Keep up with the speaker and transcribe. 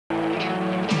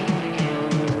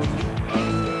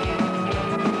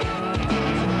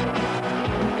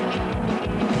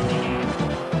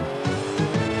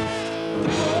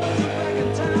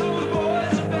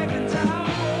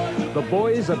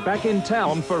Cowboys are back in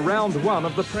town for round one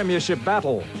of the Premiership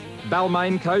battle.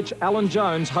 Balmain coach Alan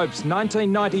Jones hopes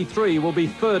 1993 will be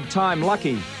third time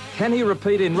lucky. Can he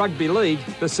repeat in rugby league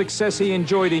the success he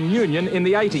enjoyed in Union in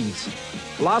the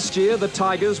 80s? Last year, the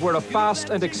Tigers were a fast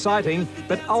and exciting,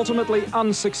 but ultimately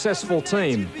unsuccessful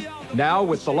team. Now,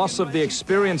 with the loss of the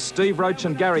experienced Steve Roach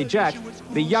and Gary Jack,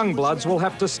 the young bloods will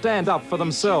have to stand up for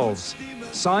themselves.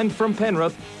 Signed from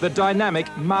Penrith, the dynamic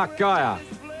Mark Geyer.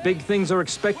 Big things are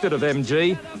expected of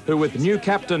MG, who with new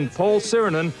captain Paul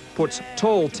Sirenen puts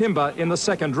tall timber in the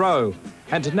second row.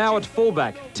 And now at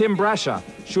fullback, Tim Brasher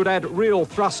should add real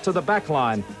thrust to the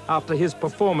backline after his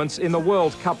performance in the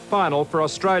World Cup final for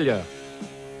Australia.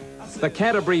 The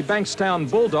Canterbury Bankstown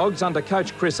Bulldogs under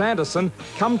coach Chris Anderson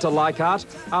come to Leichhardt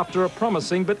after a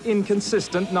promising but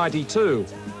inconsistent 92.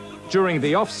 During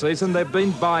the off-season, they've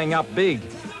been buying up big,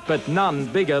 but none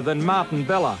bigger than Martin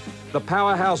Bella, the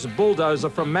powerhouse bulldozer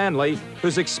from Manly,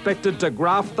 who's expected to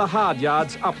graft the hard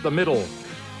yards up the middle.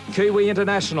 Kiwi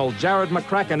international Jared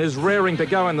McCracken is raring to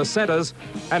go in the centres,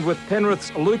 and with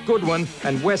Penrith's Luke Goodwin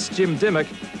and West's Jim Dimmock,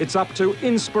 it's up to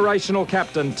inspirational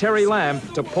captain Terry Lamb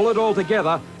to pull it all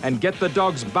together and get the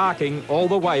Dogs barking all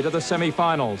the way to the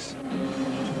semi-finals.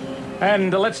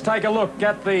 And let's take a look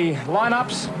at the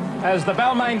lineups as the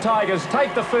Balmain Tigers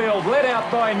take the field, led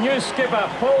out by new skipper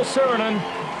Paul Sirenen.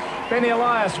 Benny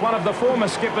Elias, one of the former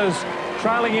skippers,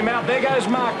 trailing him out. There goes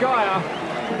Mark Geyer.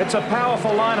 It's a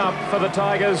powerful lineup for the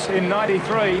Tigers in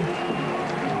 93.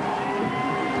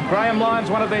 Graham Lyons,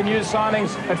 one of their new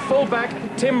signings. At fullback,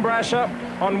 Tim Brasher.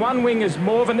 On one wing is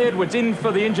Morven Edwards, in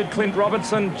for the injured Clint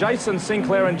Robertson. Jason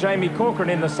Sinclair and Jamie Corcoran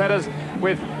in the centres,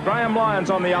 with Graham Lyons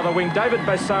on the other wing. David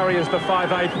Basari is the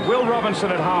 5'8", Will Robinson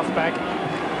at halfback.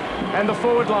 And the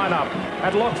forward lineup.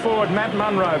 At lock forward, Matt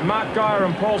Munro, Mark Geyer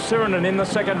and Paul Sirenen in the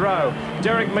second row.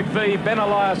 Derek McVie, Ben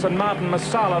Elias and Martin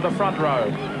Masala the front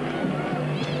row.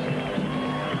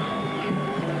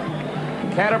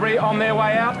 Canterbury on their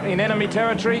way out in enemy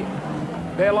territory.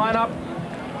 Their lineup,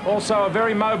 also a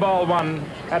very mobile one.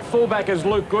 At fullback is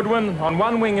Luke Goodwin. On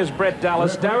one wing is Brett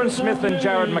Dallas. Darren Smith and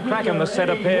Jared McCracken, the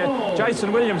centre pair.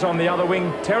 Jason Williams on the other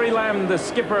wing. Terry Lamb, the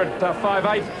skipper at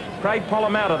 5'8". Craig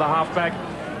Pollamouta, the halfback.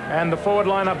 And the forward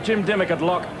lineup, Jim Dimmock at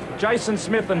lock. Jason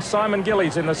Smith and Simon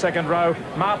Gillies in the second row.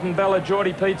 Martin Bella,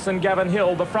 Geordie Peets and Gavin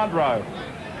Hill, the front row.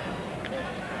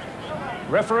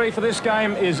 Referee for this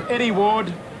game is Eddie Ward,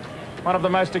 one of the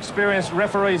most experienced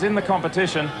referees in the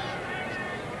competition.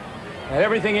 And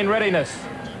everything in readiness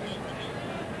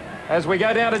as we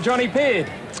go down to Johnny Peard.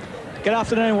 Good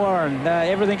afternoon, Warren.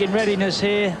 Everything in readiness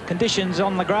here. Conditions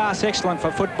on the grass excellent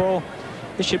for football.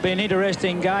 This should be an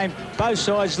interesting game. Both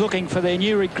sides looking for their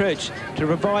new recruits to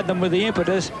provide them with the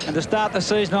impetus and to start the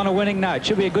season on a winning note.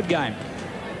 Should be a good game.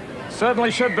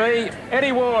 Certainly should be.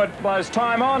 Eddie Ward blows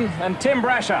time on, and Tim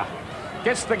Brasher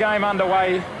gets the game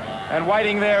underway. And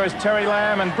waiting there is Terry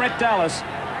Lamb, and Brett Dallas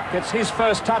gets his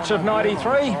first touch of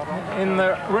 93 in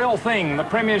the real thing, the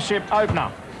Premiership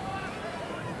opener.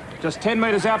 Just 10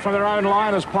 metres out from their own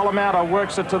line as Pollamouta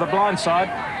works it to the blind side,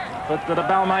 but the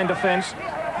Balmain defence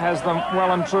has them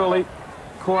well and truly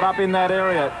caught up in that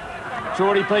area.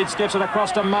 Geordie Peets gets it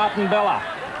across to Martin Bella.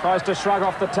 Tries to shrug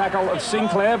off the tackle of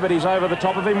Sinclair, but he's over the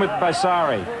top of him with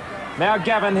Basari. Now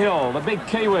Gavin Hill, the big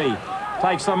Kiwi,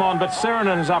 takes them on, but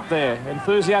Sirenen's up there.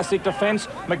 Enthusiastic defence,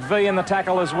 McVie in the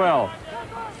tackle as well.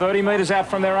 30 metres out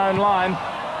from their own line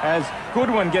as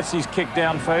Goodwin gets his kick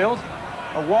downfield.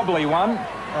 A wobbly one,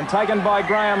 and taken by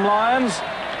Graham Lyons.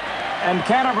 And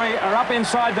Canterbury are up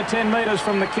inside the 10 metres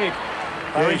from the kick.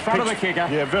 They're in front of the kicker.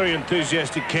 Yeah, very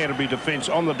enthusiastic Canterbury defence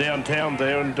on the downtown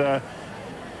there, and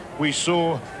we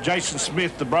saw Jason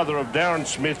Smith, the brother of Darren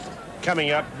Smith,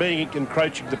 coming up,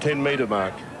 encroaching the 10-metre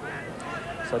mark.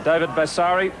 So David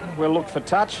Basari will look for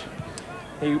touch.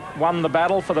 He won the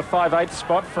battle for the 5'8"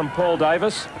 spot from Paul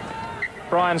Davis.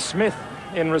 Brian Smith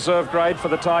in reserve grade for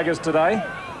the Tigers today.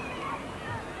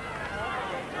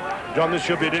 John, this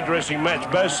should be an interesting match.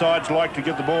 Both sides like to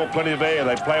give the ball plenty of air.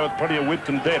 They play with plenty of width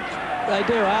and depth. They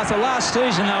do, Arthur. Last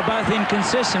season they were both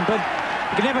inconsistent, but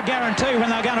you can never guarantee when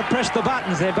they're going to press the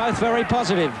buttons. They're both very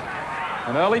positive.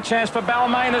 An early chance for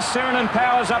Balmain as Sirenen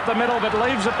powers up the middle but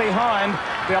leaves it behind.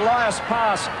 The Elias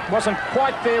pass wasn't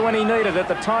quite there when he needed it.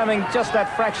 The timing just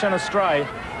that fraction astray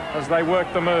as they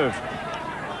work the move.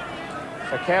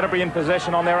 So Canterbury in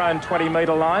possession on their own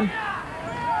 20-metre line.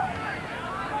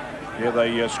 Yeah,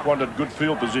 they squandered good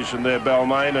field position there,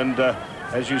 Balmain, and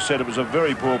as you said, it was a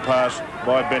very poor pass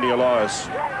by Benny Elias.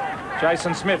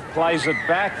 Jason Smith plays it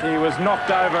back. He was knocked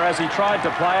over as he tried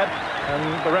to play it,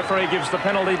 and the referee gives the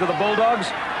penalty to the Bulldogs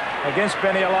against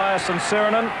Benny Elias and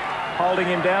Sirenen. holding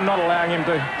him down, not allowing him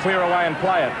to clear away and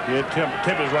play it. Yeah,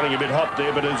 Temper's running a bit hot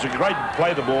there, but it's a great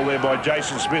play the ball there by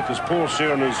Jason Smith as Paul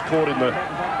Siren is caught in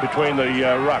between the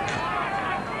ruck.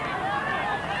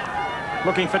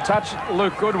 Looking for touch,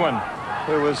 Luke Goodwin,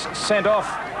 who was sent off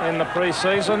in the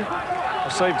pre-season,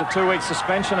 received a 2-week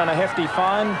suspension and a hefty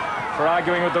fine for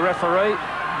arguing with the referee.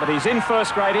 But he's in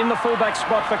first grade in the fullback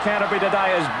spot for Canterbury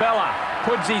today as Bella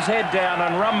puts his head down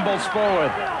and rumbles forward.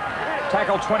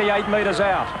 Tackle 28 metres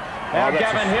out. Now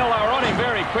Gavin Hill are on him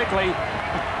very quickly.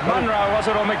 Munro, was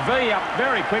it, or McVie up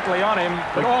very quickly on him,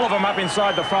 but all of them up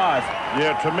inside the 5.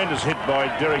 Yeah, tremendous hit by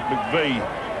Derek McVie.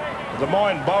 The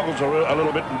mind boggles a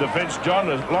little bit in defence,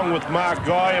 John, along with Mark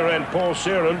Geyer and Paul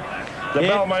Siren. The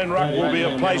Balmain ruck will be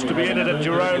a place to be entered at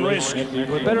your own risk.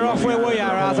 We're better off where we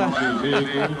are, Arthur.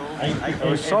 It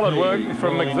was solid work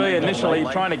from McVie initially,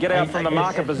 trying to get out from the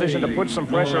marker position to put some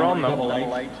pressure on them.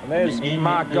 And there's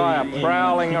Mark Geyer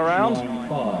prowling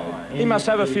around. He must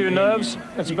have a few nerves.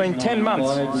 It's been 10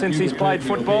 months since he's played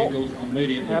football,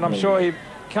 and I'm sure he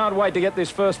can't wait to get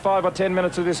this first 5 or 10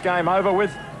 minutes of this game over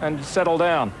with and settle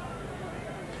down.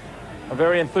 A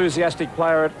very enthusiastic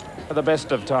player at the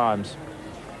best of times.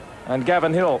 And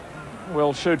Gavin Hill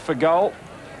will shoot for goal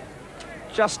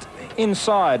just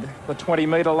inside the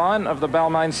 20-metre line of the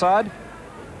Balmain side.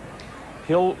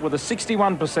 Hill with a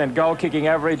 61% goal-kicking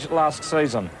average last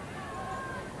season.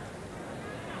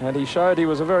 And he showed he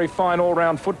was a very fine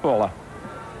all-round footballer.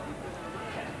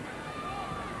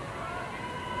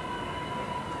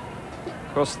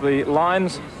 Of course, the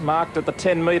lines marked at the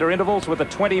 10-metre intervals with a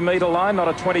 20-metre line, not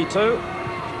a 22.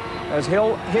 As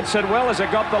Hill hits it well, as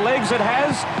it got the legs, it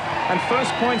has. And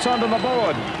first points onto the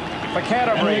board for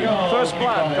Canterbury. First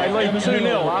blood. They lead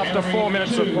 2-0 after 4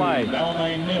 minutes of play.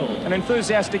 An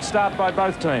enthusiastic start by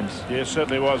both teams. Yes,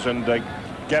 certainly was. And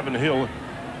Gavin Hill,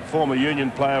 former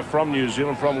union player from New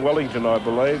Zealand, from Wellington, I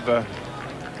believe, a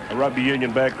rugby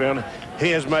union background. He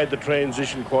has made the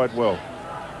transition quite well.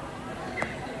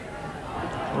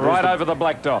 Right over the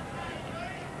black dot.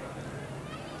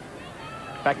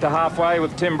 Back to halfway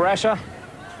with Tim Brasher.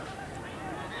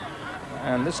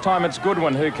 And this time it's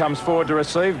Goodwin who comes forward to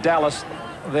receive. Dallas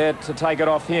there to take it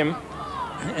off him.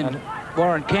 And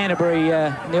Warren, Canterbury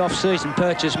in the off-season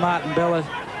purchased Martin Bella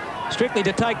strictly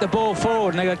to take the ball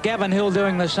forward, and they've got Gavin Hill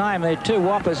doing the same. They're two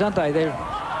whoppers, aren't they? They're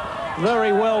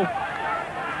very well.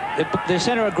 The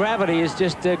centre of gravity is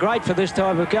just great for this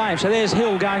type of game. So there's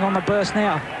Hill going on the burst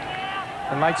now.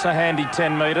 And makes a handy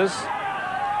 10 metres.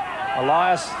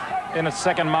 Elias in a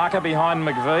second marker behind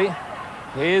McVie.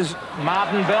 Here's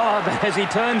Martin Bella as he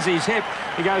turns his hip.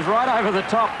 He goes right over the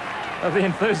top of the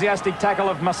enthusiastic tackle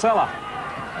of Marcella.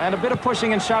 And a bit of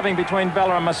pushing and shoving between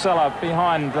Bella and Marcella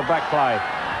behind the back play.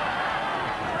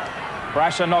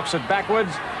 Brasher knocks it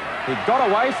backwards. He got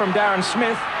away from Darren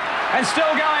Smith. And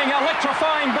still going,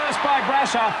 electrifying burst by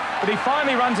Brasher. But he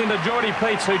finally runs into Geordie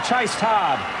Peets, who chased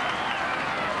hard.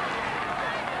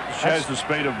 Shows the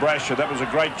speed of Brasher. That was a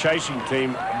great chasing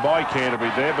team by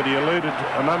Canterbury there, but he eluded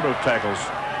a number of tackles.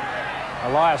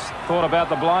 Elias thought about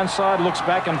the blind side, looks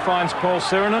back and finds Paul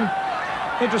Sirenen.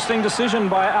 Interesting decision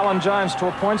by Alan Jones to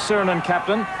appoint Sirenen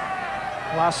captain.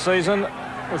 Last season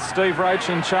with Steve Roach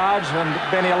in charge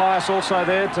and Benny Elias also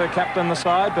there to captain the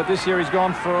side, but this year he's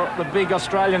gone for the big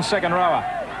Australian second rower.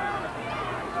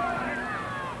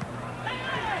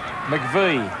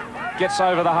 McVie gets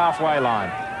over the halfway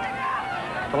line.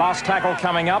 The last tackle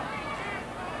coming up.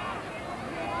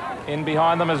 In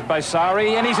behind them is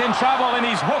Basari, and he's in trouble, and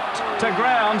he's hooked to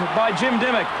ground by Jim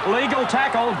Dimmock. Legal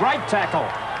tackle, great tackle.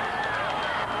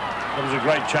 It was a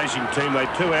great chasing team.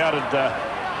 They two-outed the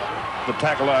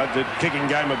tackle, the kicking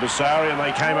game of Basari, and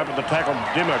they came up with the tackle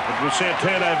of Dimmock. But we'll see a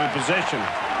turnover possession.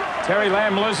 Terry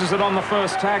Lamb loses it on the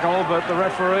first tackle, but the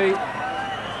referee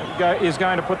is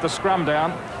going to put the scrum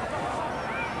down.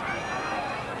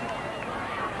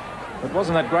 It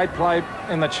wasn't that great play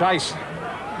in the chase.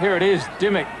 Here it is,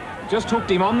 Dimmock just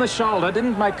hooked him on the shoulder,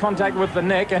 didn't make contact with the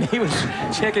neck, and he was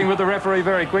checking with the referee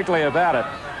very quickly about it.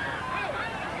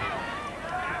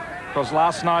 Because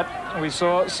last night we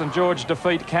saw St George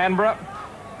defeat Canberra.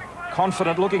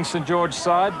 Confident looking St George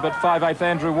side, but 5'8"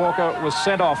 Andrew Walker was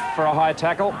sent off for a high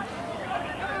tackle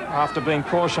after being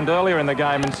cautioned earlier in the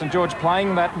game, and St George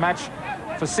playing that match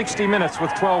for 60 minutes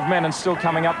with 12 men and still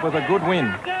coming up with a good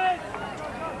win.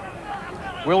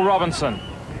 Will Robinson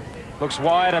looks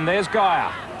wide, and there's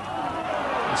Geyer.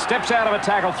 He steps out of a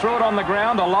tackle, threw it on the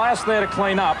ground. Elias there to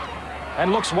clean up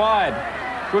and looks wide.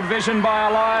 Good vision by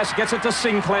Elias, gets it to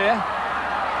Sinclair.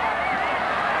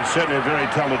 He's certainly a very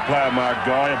talented player, Mark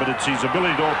Geyer, but it's his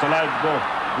ability to offload the ball.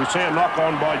 We see a knock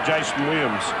on by Jason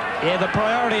Williams. Yeah, the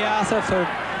priority, Arthur, for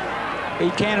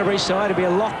beat Canterbury side to be a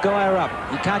lock guyer up.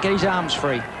 He can't get his arms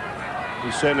free.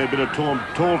 He's certainly a bit of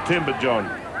tall timber, John.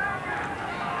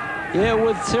 Yeah,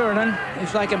 with Sirenen,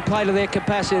 if they can play to their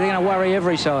capacity, they're going to worry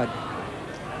every side.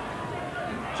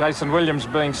 Jason Williams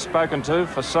being spoken to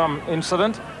for some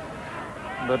incident,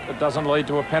 but it doesn't lead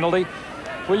to a penalty.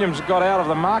 Williams got out of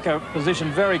the marker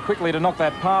position very quickly to knock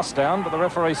that pass down, but the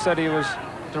referee said he was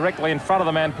directly in front of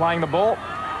the man playing the ball.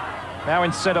 Now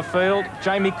in centre field,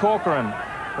 Jamie Corcoran,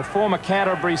 the former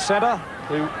Canterbury centre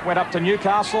who went up to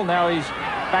Newcastle. Now he's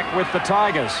back with the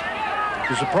Tigers.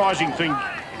 The surprising thing,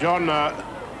 John,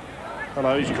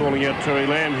 hello, he's calling out Terry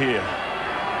Lamb here.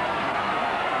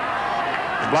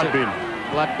 The blood bin.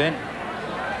 Blood bin.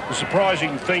 The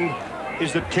surprising thing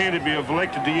is that Canterbury have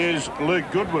elected to use Luke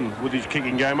Goodwin with his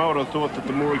kicking game. I would have thought that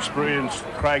the more experienced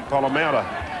Craig Pollamouta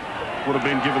would have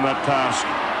been given that task.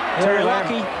 They're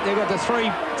lucky. They've got the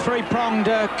three-pronged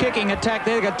kicking attack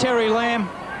there. They've got Terry Lamb,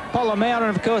 Pollamouta,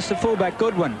 and of course the fullback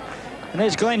Goodwin. And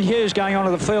there's Glenn Hughes going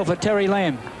onto the field for Terry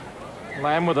Lamb.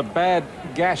 Lamb with a bad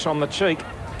gash on the cheek.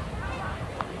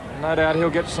 No doubt he'll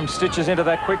get some stitches into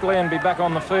that quickly and be back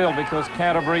on the field because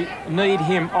Canterbury need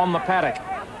him on the paddock.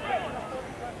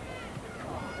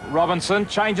 Robinson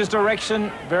changes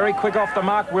direction. Very quick off the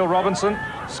mark, Will Robinson.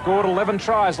 Scored 11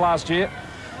 tries last year.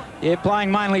 Yeah, playing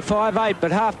mainly 5'8",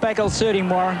 but half-back will suit him,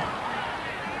 Warren.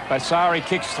 Basari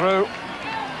kicks through.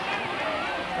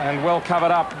 And well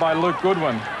covered up by Luke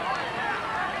Goodwin.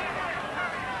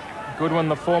 Goodwin,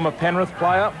 the former Penrith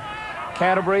player.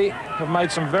 Canterbury have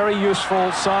made some very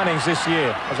useful signings this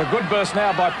year. There's a good burst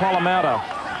now by Pollamouta.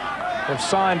 They've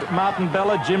signed Martin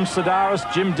Bella, Jim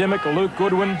Sedaris, Jim Dimmock, Luke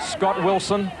Goodwin, Scott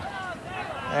Wilson,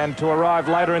 and to arrive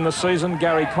later in the season,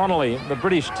 Gary Connolly, the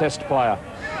British Test player.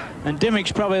 And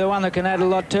Dimmock's probably the one that can add a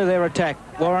lot to their attack,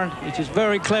 Warren. He's just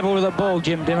very clever with the ball,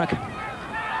 Jim Dimmock.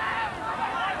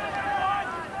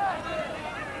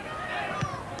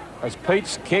 As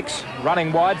Peets kicks,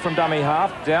 running wide from dummy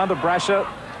half, down to Brasher.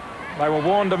 They were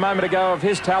warned a moment ago of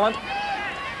his talent.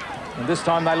 And this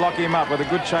time they lock him up with a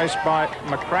good chase by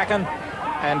McCracken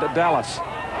and Dallas.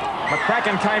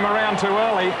 McCracken came around too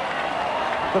early.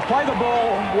 The play the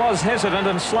ball was hesitant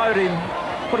and slowed him,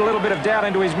 put a little bit of doubt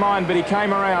into his mind, but he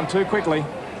came around too quickly.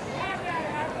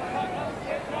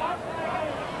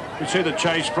 We see the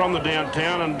chase from the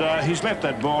downtown, and he's left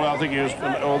that ball. I think he was,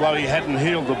 although he hadn't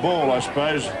heeled the ball, I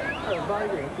suppose.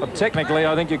 But technically,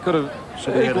 I think you could have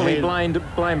equally blamed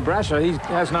Brasher. He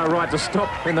has no right to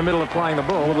stop in the middle of playing the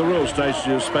ball. Well, the rule states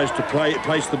you're supposed to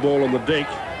place the ball on the deck,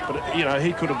 but, you know,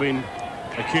 he could have been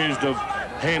accused of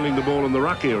handling the ball in the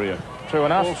ruck area. True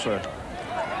enough. Also.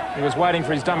 He was waiting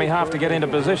for his dummy half to get into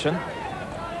position.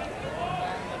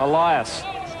 Elias.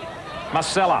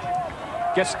 Marcella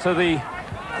gets to the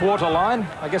quarter line.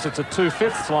 I guess it's a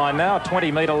 2/5 line now, a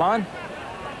 20-metre line.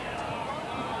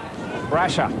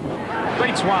 Brasher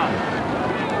beats one.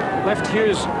 Left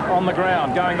Hughes on the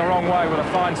ground, going the wrong way with a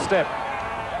fine step.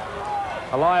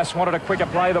 Elias wanted a quicker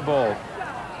play the ball.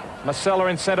 Marcella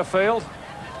in centre field.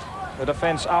 The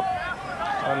defence up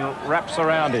and wraps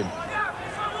around him.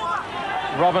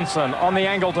 Robinson on the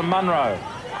angle to Munro.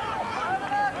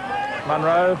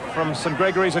 Munro from St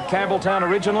Gregory's at Campbelltown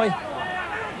originally.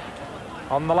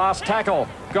 On the last tackle,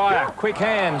 Geyer, quick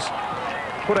hands,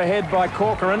 put ahead by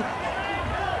Corcoran.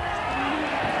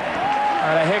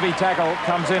 And a heavy tackle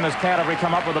comes in as Canterbury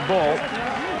come up with the ball.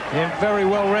 Yeah, very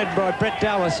well read by Brett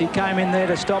Dallas. He came in there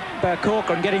to stop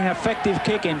Corcoran getting an effective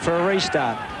kick in for a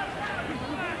restart.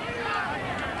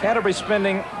 Canterbury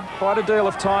spending quite a deal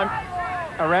of time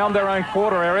around their own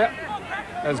quarter area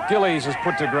as Gillies is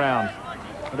put to ground.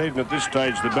 But even at this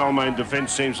stage, the Balmain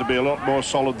defence seems to be a lot more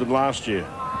solid than last year.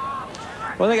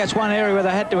 Well, I think that's one area where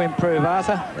they had to improve,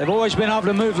 Arthur. They've always been able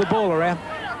to move the ball around.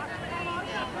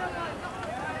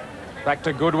 Back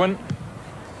to Goodwin.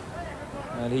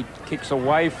 And he kicks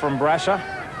away from Brasher.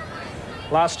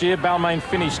 Last year, Balmain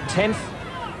finished 10th.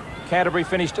 Canterbury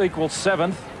finished equal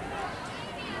 7th.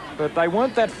 But they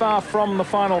weren't that far from the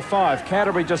final 5.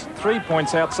 Canterbury just 3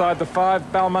 points outside the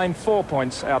 5. Balmain 4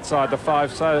 points outside the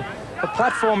 5. So the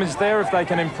platform is there if they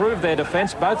can improve their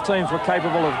defence. Both teams were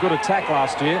capable of good attack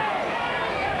last year.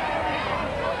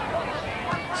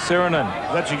 Sirenen.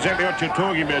 That's exactly what you're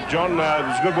talking about, John. It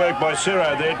was good work by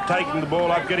Ciro there, taking the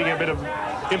ball up, getting a bit of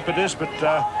impetus, but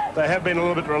they have been a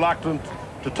little bit reluctant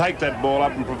to take that ball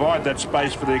up and provide that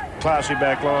space for their classy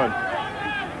back line.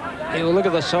 Yeah, well, look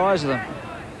at the size of them.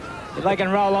 If they can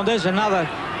roll on, there's another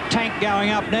tank going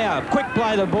up now. Quick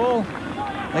play the ball.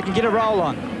 They can get a roll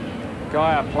on.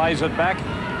 Geyer plays it back.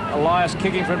 Elias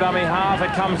kicking from dummy half.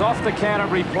 It comes off the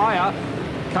Canterbury player.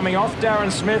 Coming off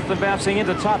Darren Smith and bouncing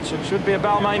into touch. It should be a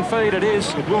Balmain feed. It is.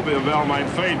 It will be a Balmain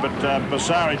feed, but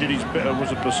Basari did his...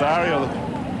 was it Basari or...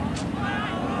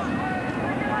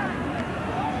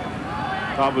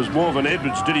 It was Morvan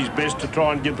Edwards did his best to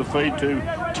try and give the feed to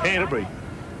Canterbury.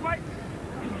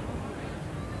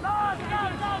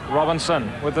 Robinson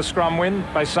with the scrum win.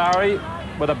 Basari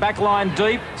with a back line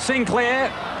deep. Sinclair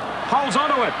holds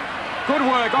onto it. Good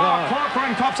work. Oh,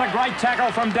 Corcoran cops a great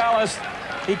tackle from Dallas.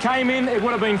 He came in, it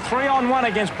would have been 3-on-1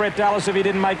 against Brett Dallas if he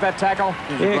didn't make that tackle.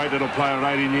 He's a great little player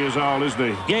at 18 years old, isn't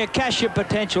he? Yeah, cash your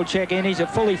potential check in. He's a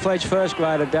fully fledged first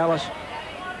grader, Dallas.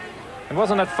 And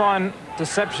wasn't that fine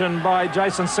deception by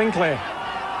Jason Sinclair?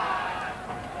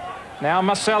 Now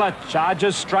Marcella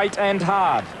charges straight and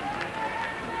hard.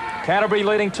 Canterbury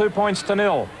leading 2 points to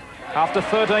 0. After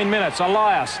 13 minutes,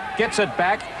 Elias gets it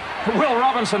back. Will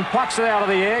Robinson plucks it out of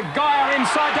the air. Geyer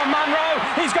inside to Munro.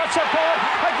 He's got support.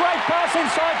 A great pass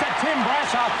inside to Tim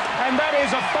Brasher. And that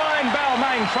is a fine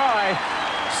Balmain try.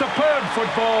 Superb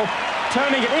football.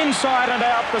 Turning it inside and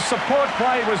out. The support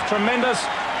play was tremendous.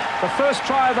 The first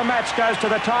try of the match goes to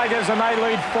the Tigers and they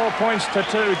lead 4 points to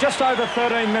 2. Just over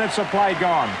 13 minutes of play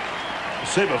gone.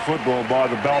 Super football by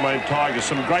the Balmain Tigers.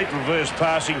 Some great reverse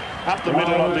passing up the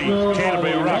middle of the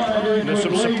Canterbury ruck. There's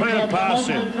some superb pass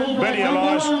there. Benny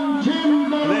Elias.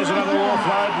 There's another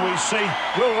offload and we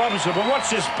see Will Robinson. But what's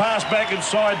this pass back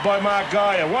inside by Mark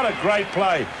Geyer? What a great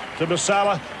play to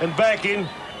Masala and back in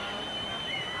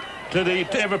to the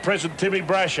ever-present Timmy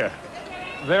Brasher.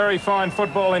 Very fine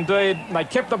football indeed. They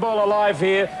kept the ball alive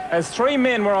here as 3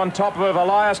 men were on top of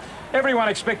Elias. Everyone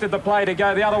expected the play to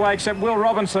go the other way except Will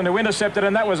Robinson, who intercepted,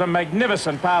 and that was a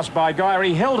magnificent pass by Geyer.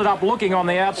 He held it up looking on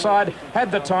the outside, had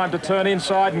the time to turn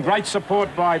inside, and great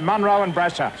support by Munro and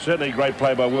Brasher. Certainly great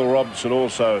play by Will Robinson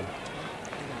also.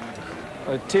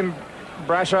 Tim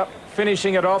Brasher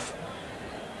finishing it off.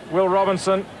 Will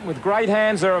Robinson with great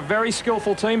hands. They're a very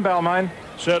skillful team, Balmain.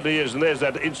 Certainly is, and there's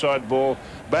that inside ball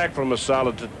back from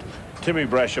Masala to Timmy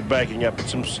Brasher backing up.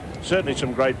 Certainly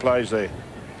some great plays there.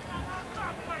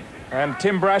 And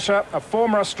Tim Brasher, a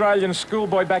former Australian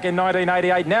schoolboy back in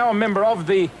 1988, now a member of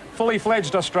the fully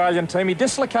fledged Australian team. He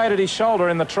dislocated his shoulder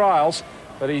in the trials,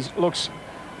 but he looks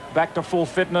back to full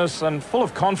fitness and full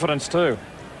of confidence too.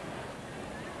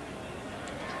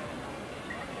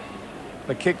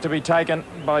 The kick to be taken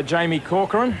by Jamie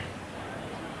Corcoran.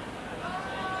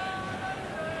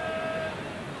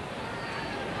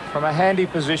 From a handy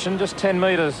position, just 10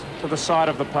 metres to the side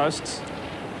of the posts.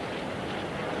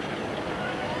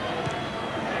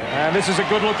 And this is a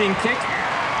good-looking kick.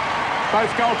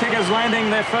 Both goal kickers landing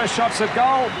their first shots at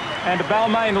goal, and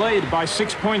Balmain lead by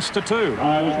 6 points to 2.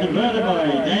 I was converted by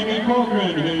Jamie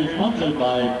Corcoran, who's sponsored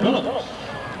by Phillips.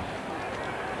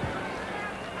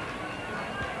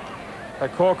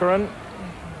 Corcoran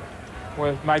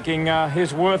was making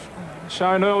his worth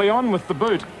shown early on with the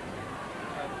boot.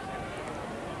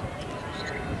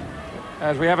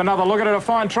 As we have another look at it, a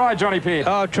fine try, Johnny Pearce.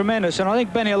 Oh, tremendous. And I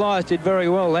think Benny Elias did very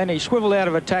well then. He swiveled out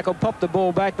of a tackle, popped the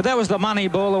ball back. But that was the money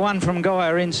ball, the one from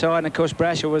Geyer inside. And, of course,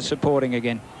 Brasher was supporting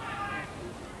again.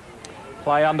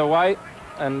 Play underway.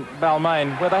 And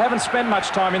Balmain, where they haven't spent much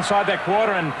time inside that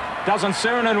quarter, and doesn't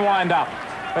Sirenen wind up.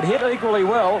 But hit equally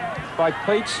well by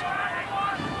Peach.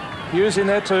 Hughes in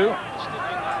there too.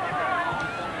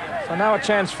 So now a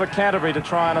chance for Canterbury to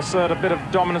try and assert a bit of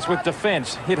dominance with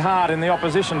defence. Hit hard in the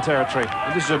opposition territory.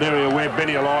 This is an area where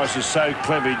Benny Elias is so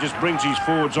clever. He just brings his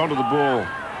forwards onto the ball.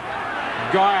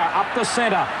 Geyer up the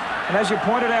centre. And as you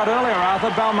pointed out earlier,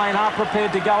 Arthur, Balmain are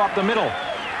prepared to go up the middle.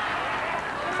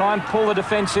 Try and pull the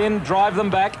defence in, drive them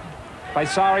back.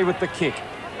 Basari with the kick.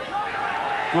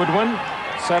 Goodwin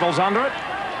settles under it.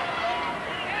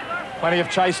 Plenty of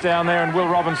chase down there, and Will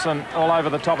Robinson all over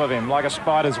the top of him like a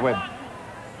spider's web.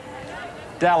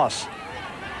 Dallas.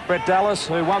 Brett Dallas,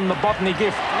 who won the botany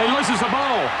gift. He loses the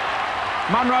ball.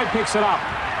 Munro picks it up.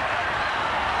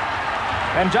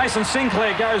 And Jason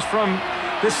Sinclair goes from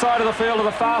this side of the field to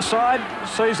the far side.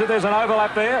 Sees that there's an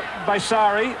overlap there.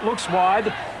 Basari looks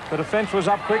wide. The defence was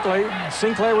up quickly.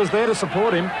 Sinclair was there to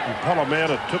support him. And Balmain,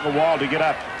 it took a while to get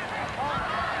up.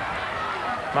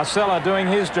 Marcella doing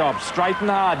his job. Straight and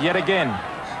hard yet again.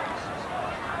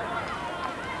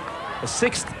 The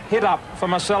 6th hit up for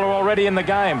Marcelo already in the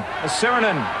game.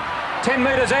 Sirenen, 10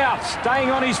 metres out, staying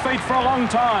on his feet for a long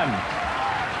time.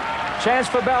 Chance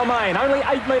for Balmain, only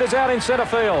 8 metres out in centre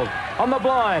field. On the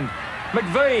blind,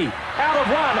 McVee, out of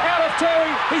 1, out of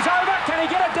 2, he's over, can he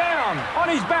get it down? On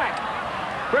his back.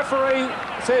 Referee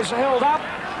says held up.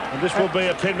 And this will be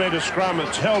a 10-metre scrum,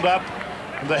 it's held up.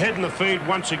 And the head and the feed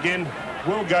once again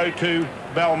will go to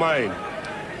Balmain.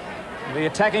 The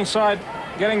attacking side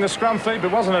getting the scrum feed,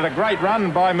 but wasn't it a great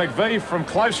run by McVie from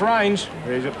close range?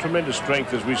 Yeah, he's got tremendous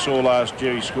strength, as we saw last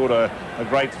year. He scored a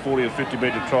great 40 or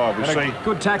 50-metre try. We see a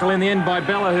good tackle in the end by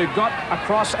Bella, who got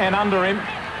across and under him.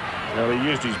 Well, he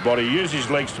used his body, used his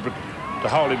legs to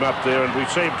hold him up there, and we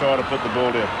see him trying to put the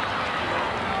ball down.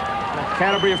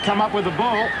 Canterbury have come up with the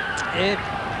ball.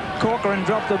 Yeah, Corcoran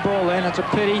dropped the ball then. It's a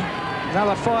pity.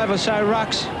 Another 5 or so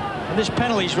rucks. And this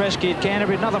penalty's rescued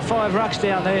Canterbury. Another 5 rucks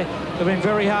down there. They've been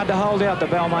very hard to hold out, the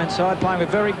Balmain side, playing with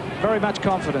very, very much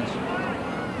confidence.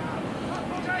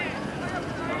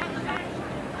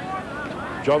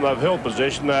 John, they've held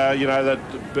possession. You know,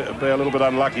 they'd be a little bit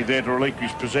unlucky there to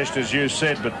relinquish possession, as you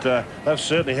said, but they've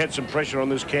certainly had some pressure on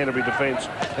this Canterbury defence.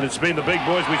 And it's been the big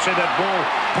boys. We see that ball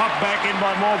popped back in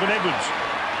by Morgan Edwards.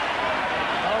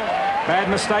 Bad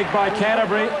mistake by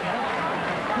Canterbury.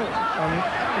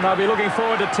 And they'll be looking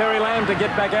forward to Terry Lamb to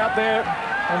get back out there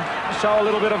and show a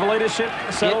little bit of leadership,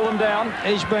 settle them down.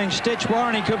 He's being stitched,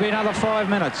 Warren. He could be another 5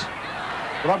 minutes.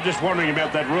 Well, I'm just wondering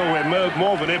about that rule where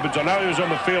Morgan Edwards, I know he was on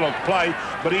the field of play,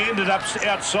 but he ended up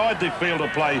outside the field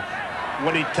of play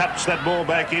when he touched that ball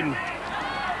back in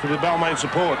to the Balmain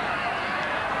support.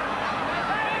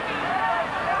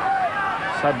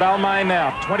 So Balmain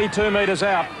now, 22 metres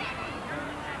out.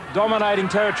 Dominating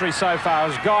territory so far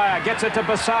as Geyer gets it to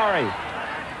Basari.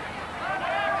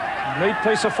 Neat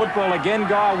piece of football again.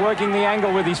 Geyer working the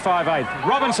angle with his 5/8.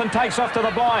 Robinson takes off to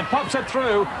the blind, pops it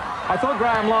through. I thought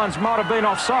Graham Lyons might have been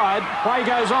offside. Play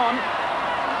goes on.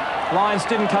 Lyons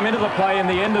didn't come into the play in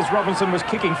the end as Robinson was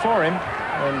kicking for him.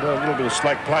 And a little bit of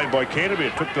slack play by Canterbury.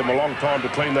 It took them a long time to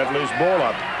clean that loose ball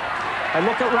up. They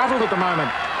look rattled at the moment.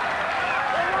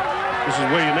 This is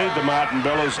where you need the Martin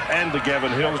Bellas and the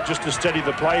Gavin Hills just to steady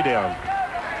the play down.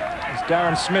 It's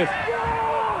Darren Smith.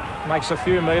 Makes a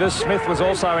few metres. Smith was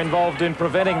also involved in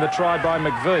preventing the try by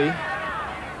McVie.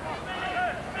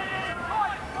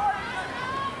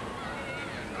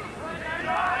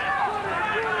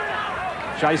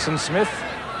 Jason Smith.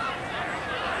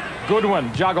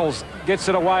 Goodwin juggles, gets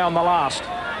it away on the last.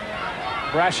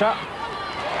 Brasher,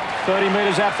 30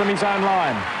 metres out from his own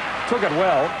line. Took it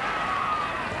well.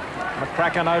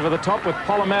 McCracken over the top with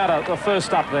Polomata, the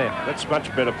first up there. That's much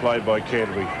better play by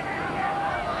Canterbury.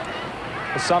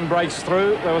 The sun breaks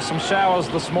through. There were some showers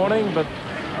this morning, but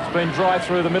it's been dry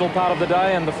through the middle part of the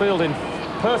day, and the field in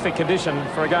perfect condition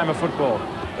for a game of football.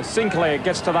 As Sinclair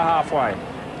gets to the halfway.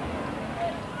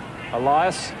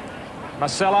 Elias,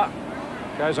 Marcella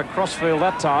goes across field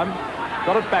that time.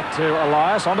 Got it back to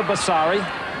Elias, onto Basari.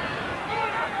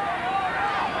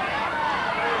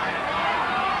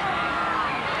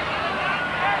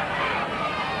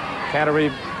 Canterbury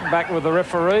back with the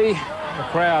referee. The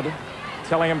crowd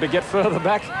telling him to get further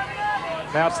back.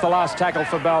 Now it's the last tackle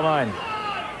for Balmain.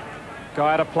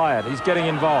 Guy to play it. He's getting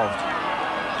involved.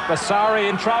 Basari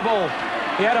in trouble.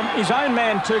 He had his own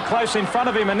man too close in front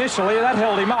of him initially. That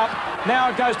held him up. Now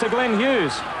it goes to Glenn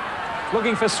Hughes.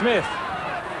 Looking for Smith.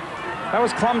 That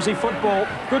was clumsy football.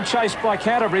 Good chase by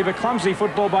Canterbury, but clumsy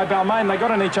football by Balmain. They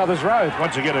got on each other's road.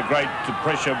 Once again, a great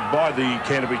pressure by the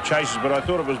Canterbury chasers, but I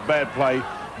thought it was bad play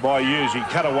by Hughes. He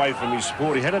cut away from his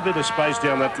support. He had a bit of space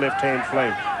down that left-hand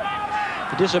flank.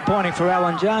 Disappointing for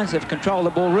Alan Jones. They've controlled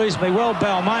the ball reasonably well,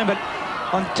 Balmain, but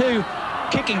on 2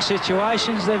 kicking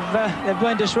situations, they've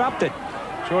been disrupted.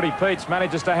 Geordie Peets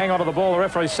manages to hang on to the ball. The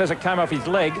referee says it came off his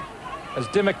leg as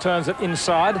Dimmock turns it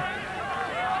inside.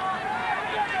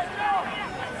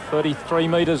 33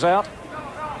 metres out.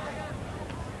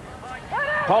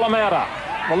 Polomata,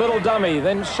 the little dummy,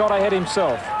 then shot ahead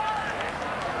himself.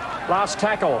 Last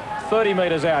tackle, 30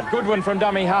 metres out. Goodwin from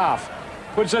dummy half.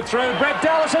 Puts it through. Brett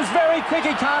Dallas is very quick.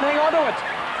 He can't hang on to it.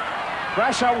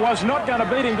 Brasher was not going to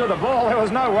beat him to the ball. There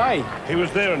was no way. He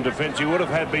was there in defence. He would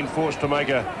have been forced to make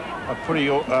a pretty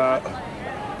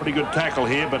good tackle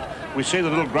here, but we see the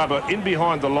little grubber in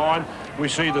behind the line. We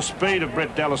see the speed of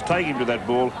Brett Dallas taking to that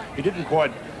ball. He didn't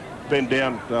quite bend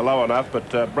down low enough, but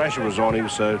Brasher was on him,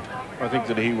 so I think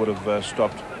that he would have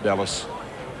stopped Dallas.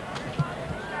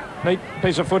 Neat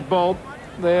piece of football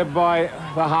there by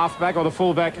the halfback or the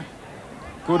fullback,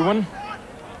 Goodwin,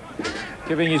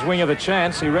 giving his winger the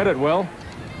chance. He read it well.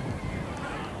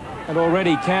 And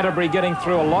already Canterbury getting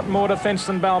through a lot more defence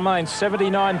than Balmain.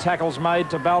 79 tackles made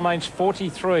to Balmain's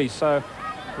 43. So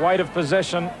weight of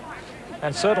possession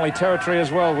and certainly territory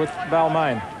as well with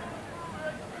Balmain.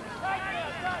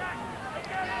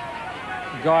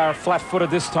 Geyer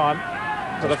flat-footed this time.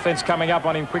 The defence coming up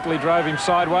on him quickly drove him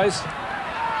sideways.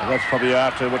 And that's probably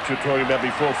after what you were talking about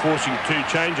before, forcing 2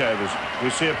 changeovers. We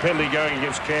see a penalty going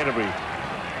against Canterbury.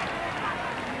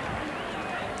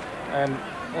 And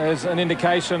there's an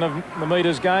indication of the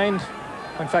metres gained.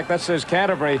 In fact, that says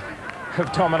Canterbury.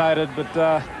 have dominated,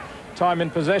 but time in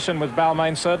possession with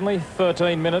Balmain certainly.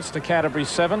 13 minutes to Canterbury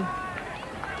 7.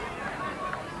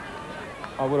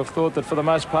 I would have thought that for the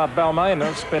most part Balmain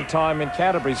have spent time in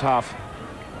Canterbury's half.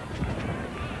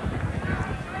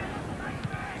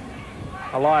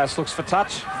 Elias looks for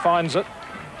touch, finds it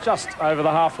just over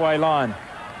the halfway line.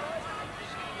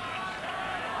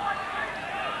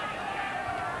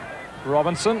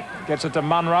 Robinson gets it to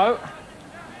Munro.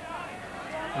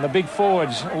 And the big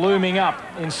forwards looming up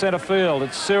in centre field.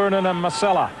 It's Sirinen and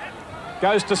Marcella.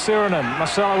 Goes to Sirinen.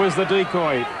 Marcella is the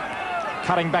decoy.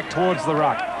 Cutting back towards the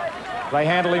ruck. They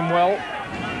handle him well.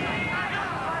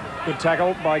 Good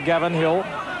tackle by Gavin Hill.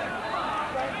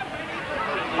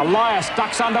 Elias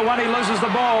ducks under one. He loses the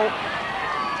ball.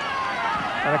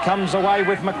 And it comes away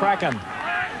with McCracken.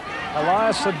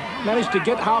 Elias had managed to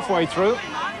get halfway through.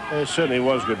 It certainly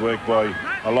was good work by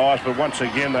Elias, but once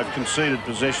again they've conceded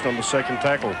possession on the second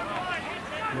tackle.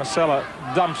 Marcella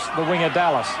dumps the winger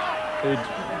Dallas, who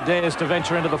dares to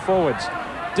venture into the forwards.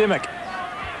 Dimmock.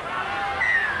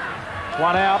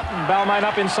 One out, and Balmain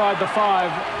up inside the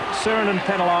 5. Sirinen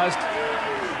penalised.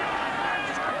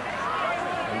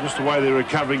 And just the way they're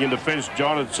recovering in defence,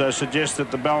 John, it suggests that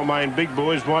the Balmain big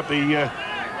boys might be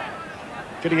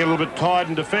getting a little bit tired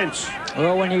in defence.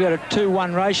 Well, when you've got a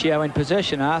 2-1 ratio in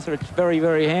possession, Arthur, it's very,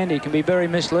 very handy. It can be very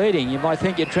misleading. You might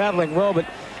think you're travelling well, but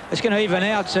it's going to even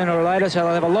out sooner or later, so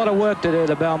they'll have a lot of work to do,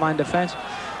 the Balmain defence.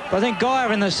 But I think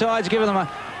Geyer in the side's given them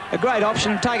a great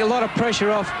option to take a lot of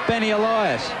pressure off Benny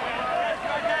Elias.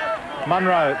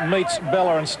 Munro meets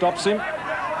Bella and stops him.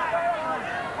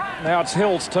 Now it's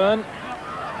Hill's turn.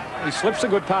 He slips a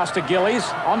good pass to Gillies.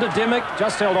 Onto Dimmock,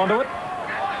 just held onto it.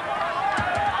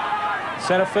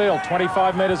 Centre field,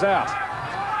 25 metres out.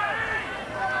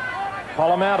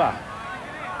 Polomouta.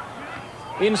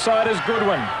 Inside is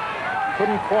Goodwin.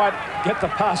 Couldn't quite get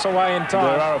the pass away in time.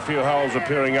 There are a few holes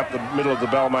appearing up the middle of the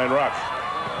Balmain ruck.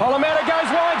 Polomouta goes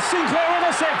wide. Sinclair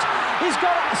intercepts. He's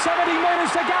got 70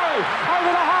 metres to go. Over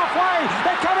the halfway.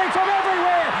 They're coming from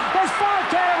everywhere. There's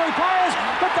 5 Canterbury players,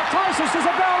 but the closest is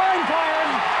a Balmain player.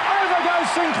 And over goes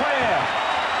Sinclair.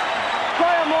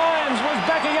 Graham Lyons was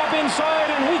backing up inside,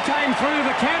 and he came through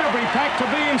the Canterbury pack to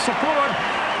be in support.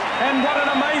 And what an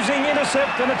amazing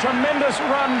intercept and a tremendous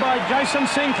run by Jason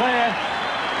Sinclair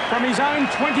from his own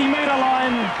 20-metre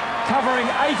line, covering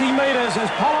 80 metres as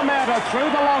Polomouta threw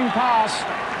the long pass,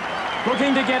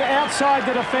 looking to get outside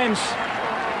the defence.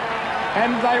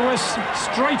 And they were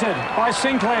streeted by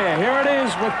Sinclair. Here it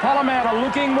is with Polomouta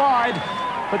looking wide,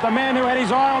 but the man who had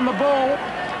his eye on the ball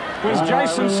was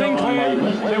Jason Sinclair.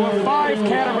 There were 5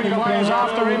 Canterbury players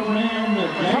after him,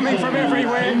 coming from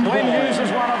everywhere. Glenn Hughes is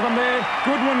one of them there.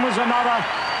 Goodwin was another,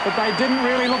 but they didn't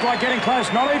really look like getting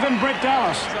close, not even Brett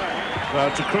Dallas. Well,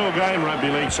 it's a cruel game, rugby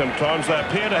league, sometimes. They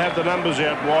appear to have the numbers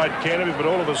out wide, Canterbury, but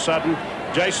all of a sudden,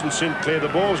 Jason Sinclair, the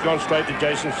ball's gone straight to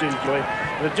Jason Sinclair,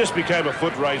 and it just became a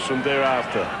foot race from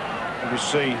thereafter. And you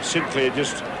see Sinclair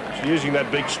just using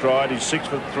that big stride. He's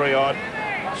 6'3" odd,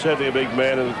 certainly a big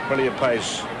man and plenty of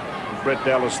pace. Brett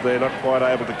Dallas there, not quite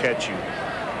able to catch you.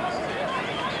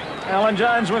 Alan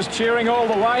Jones was cheering all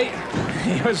the way.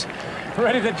 He was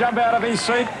ready to jump out of his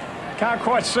seat. Can't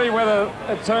quite see whether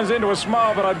it turns into a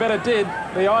smile, but I bet it did.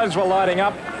 The eyes were lighting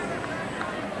up.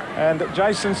 And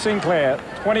Jason Sinclair,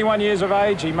 21 years of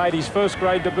age, he made his first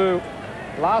grade debut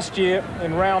last year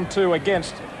in round 2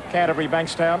 against Canterbury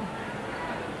Bankstown.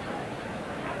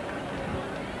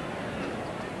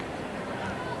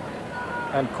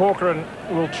 And Corcoran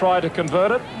will try to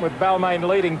convert it, with Balmain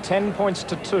leading 10 points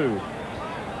to 2.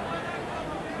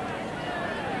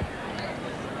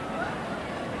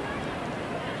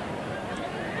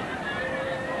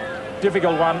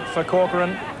 Difficult one for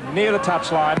Corcoran, near the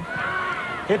touchline.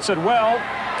 Hits it well,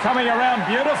 coming around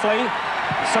beautifully.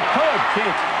 Superb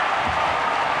kick.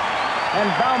 And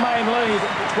Balmain lead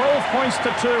 12 points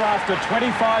to 2 after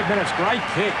 25 minutes. Great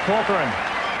kick, Corcoran.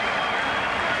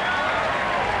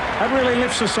 That really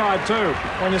lifts the side too,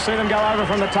 when you see them go over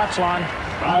from the touchline.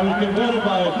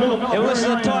 Well, this is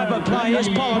the type of play. Yes,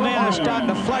 Polomouta starting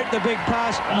to float the big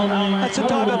pass. That's the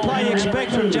type of play you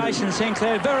expect from Jason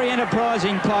Sinclair. Very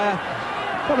enterprising player.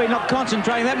 Probably not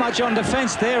concentrating that much on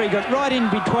defence there. He got right in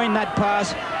between that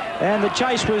pass, and the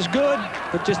chase was good,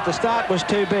 but just the start was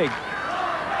too big.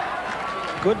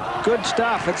 Good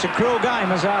stuff. It's a cruel game,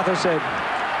 as Arthur said.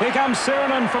 Here comes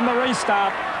Sirinen from the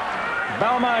restart.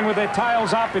 Balmain with their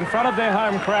tails up in front of their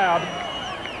home crowd.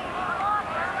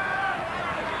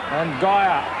 And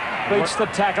Geyer beats the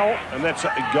tackle. And that's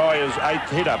Geyer's 8th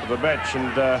hit up of the match.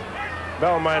 And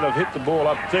Balmain have hit the ball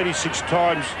up 36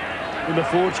 times in the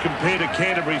forwards compared to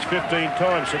Canterbury's 15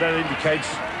 times. So that indicates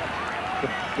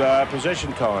the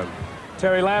possession time.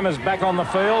 Terry Lamb is back on the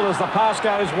field as the pass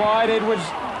goes wide. Edwards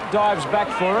dives back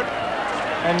for it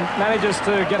and manages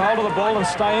to get hold of the ball and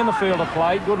stay in the field of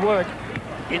play. Good work.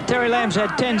 Terry Lamb's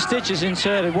had 10 stitches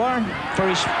inserted, Warren, for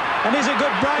his... And here's a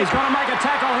good break. He's going to make a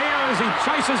tackle here as he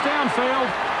chases downfield.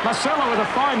 Marcella with a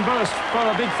fine burst for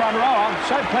a big front rower.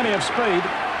 Showed plenty of speed.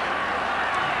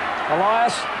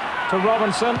 Elias to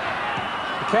Robinson.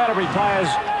 The Canterbury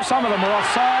players, some of them were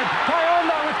offside. Play on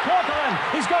though with Corcoran.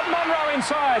 He's got Munro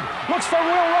inside. Looks for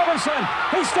Will Robinson.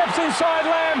 He steps inside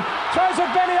Lamb. Throws at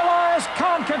Benny Elias.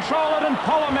 Can't control it and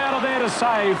pull him out of there to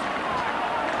save.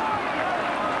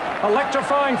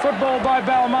 Electrifying football by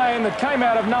Balmain that came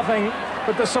out of nothing,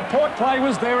 but the support play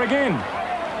was there again.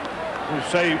 You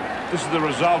see, this is the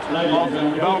result of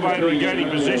Balmain regaining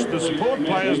possession. The support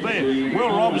players there. Will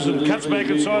Robinson cuts back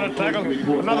inside a tackle.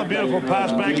 Another beautiful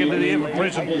pass back into the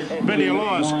ever-present Benny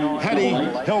Elias. Had he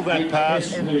held that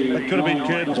pass, it could have been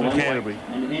curtains for Canterbury.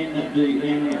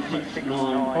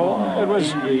 Well, it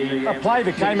was a play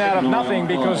that came out of nothing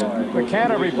because the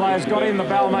Canterbury players got in the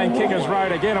Balmain kicker's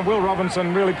road again, and Will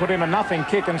Robinson really put in a nothing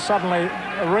kick, and suddenly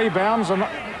rebounds and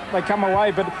they come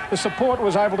away, but the support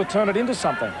was able to turn it into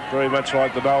something. Very much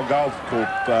like the Noel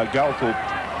Galthorpe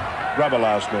rubber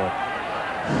last night.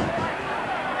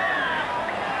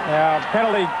 Now,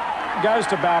 penalty goes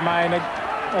to Balmain,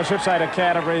 I should say to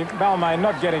Canterbury. Balmain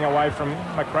not getting away from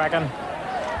McCracken.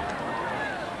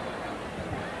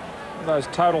 Those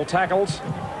total tackles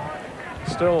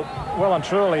still well and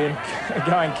truly in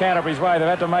going Canterbury's way. They've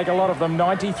had to make a lot of them.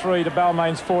 93 to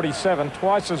Balmain's 47.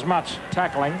 Twice as much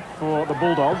tackling for the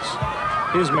Bulldogs.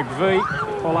 Here's McVie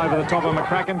all over the top of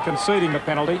McCracken, conceding the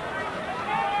penalty.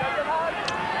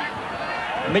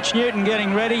 Mitch Newton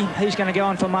getting ready. He's going to go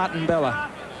on for Martin Bella.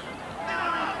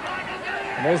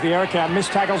 And there's the error count.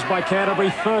 Missed tackles by Canterbury,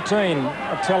 13,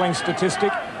 a telling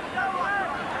statistic.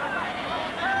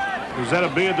 Is that a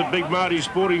beard that Big Marty's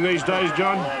sporting these days,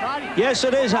 John? Yes,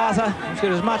 it is, Arthur. He's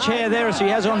got as much hair there as he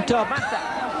has on top.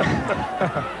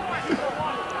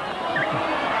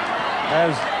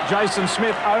 As Jason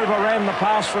Smith overran the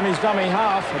pass from his dummy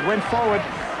half, it went forward.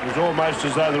 It was almost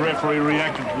as though the referee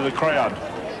reacted to the crowd.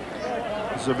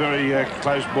 It's a very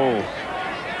close ball.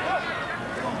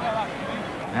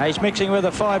 Now he's mixing with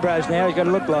the fibros now. He's got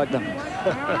to look like them.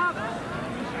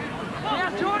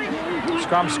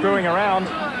 Scrum screwing around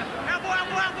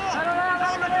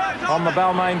on the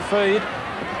Balmain feed.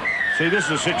 See, this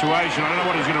is a situation. I don't know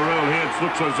what he's going to rule here. It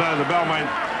looks as though the Balmain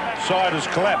side has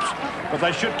collapsed. But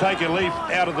they should take a leaf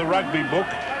out of the rugby book.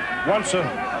 Once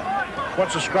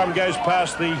a scrum goes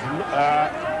past the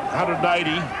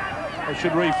 180, they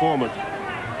should reform it.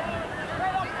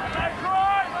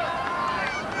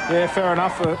 Yeah, fair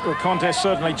enough. The contest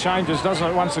certainly changes, doesn't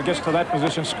it, once it gets to that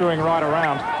position, screwing right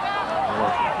around.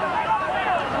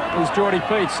 Here's Geordie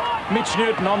Peets. Mitch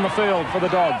Newton on the field for the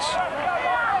Dogs.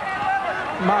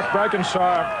 Mark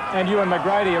Brokenshire and Ewan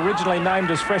McGrady originally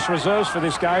named as fresh reserves for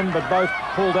this game, but both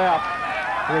pulled out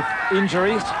with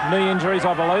injuries, knee injuries,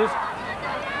 I believe.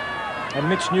 And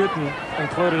Mitch Newton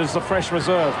included as the fresh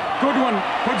reserve. Goodwin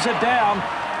puts it down.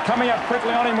 Coming up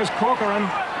quickly on him was Corcoran.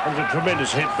 It was a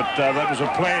tremendous hit, but that was a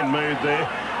planned move there.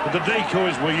 But the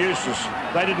decoys were useless.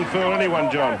 They didn't fool anyone,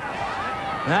 John.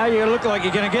 Now you look like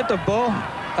you're going to get the ball.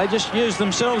 They just use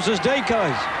themselves as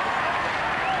decoys.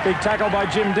 Big tackle by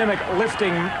Jim Dimmock,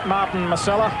 lifting Martin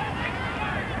Marcella.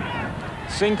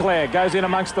 Sinclair goes in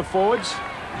amongst the forwards.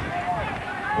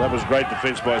 That was great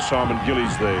defence by Simon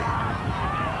Gillies there.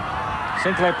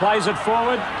 Sinclair plays it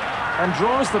forward and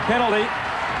draws the penalty.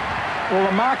 Well,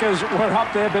 the markers were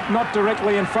up there, but not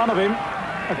directly in front of him,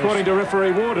 according to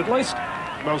referee Ward, at least.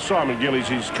 Well, Simon Gillies,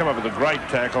 he's come up with a great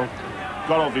tackle,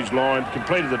 got off his line,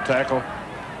 completed the tackle.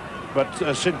 But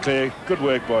Sinclair, good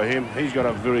work by him. He's got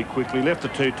up very quickly, left the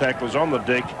two tacklers on the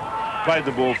deck, played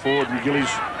the ball forward, and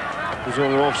Gillies was in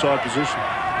an offside position.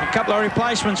 A couple of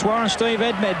replacements, Warren. Steve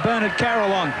Edmed, Bernard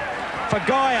Carroll on for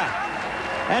Gaia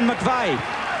and McVeigh.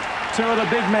 Two of the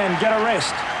big men get a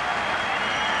rest.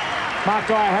 Mark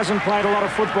Gaia hasn't played a lot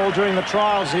of football during the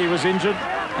trials. He was injured.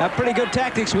 Pretty good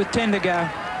tactics with 10 to go.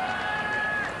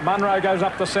 Munro goes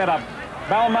up the centre.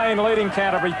 Balmain leading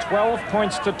Canterbury 12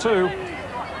 points to 2.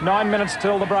 9 minutes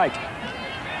till the break.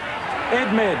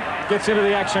 Edmed gets into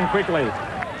the action quickly.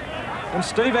 And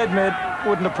Steve Edmed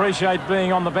wouldn't appreciate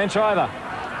being on the bench either.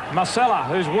 Marcella,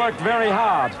 who's worked very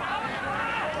hard.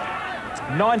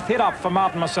 9th hit up for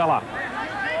Martin Marcella.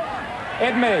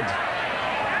 Edmed.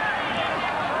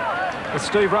 With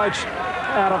Steve Roach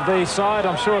out of the side,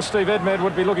 I'm sure Steve Edmed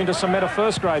would be looking to cement a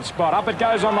first-grade spot. Up it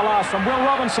goes on the last from Will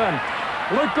Robinson.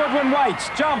 Luke Goodwin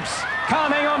waits, jumps,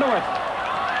 can't hang on to it.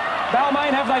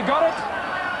 Balmain, have they got it?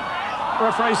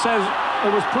 Referee says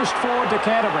It was pushed forward to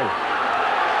Canterbury.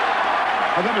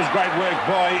 And that was great work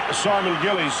by Simon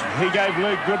Gillies. He gave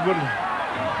Luke Goodwin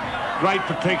great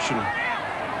protection.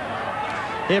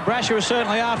 Yeah, Brasher was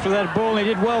certainly after that ball. He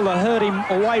did well to hurt him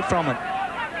away from it.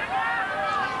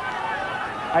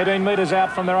 18 metres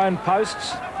out from their own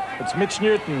posts. It's Mitch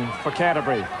Newton for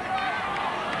Canterbury.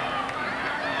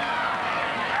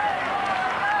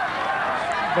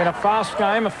 It's been a fast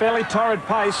game, a fairly torrid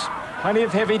pace, plenty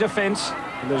of heavy defence.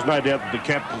 And there's no doubt that the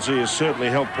captaincy has certainly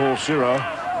helped Paul Ciro.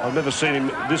 I've never seen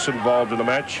him this involved in a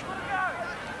match.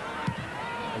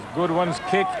 As Goodwin's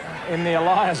kick in the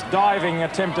Elias diving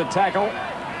attempted tackle.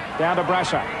 Down to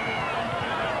Brasher.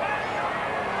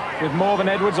 With Morven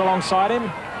Edwards alongside him.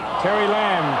 Terry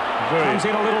Lamb comes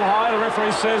in a little high. The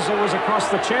referee says it was across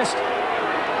the chest.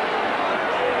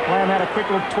 Lamb had a quick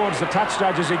look towards the touch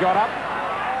judge as he got up.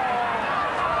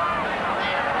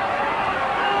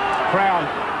 Crowd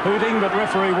hooting, but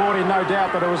referee warned him no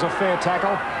doubt that it was a fair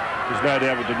tackle. There's no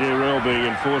doubt with the new rule being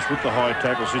enforced with the high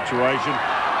tackle situation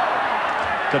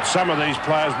that some of these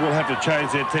players will have to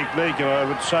change their technique, and I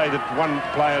would say that one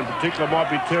player in particular might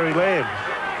be Terry Lamb.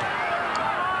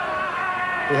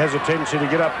 He has a tendency to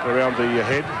get up around the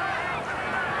head.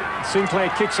 Sinclair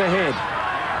kicks ahead.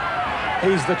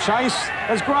 He's the chase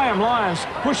as Graham Lyons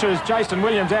pushes Jason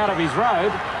Williams out of his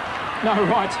road. No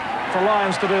right for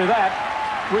Lyons to do that.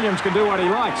 Williams can do what he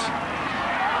likes.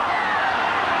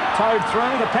 Towed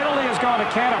through. The penalty has gone to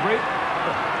Canterbury.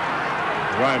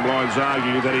 Graham Lyons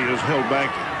arguing that he was held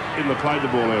back in the play the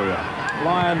ball area.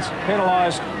 Lyons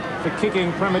penalised for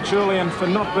kicking prematurely and for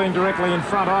not being directly in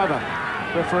front either.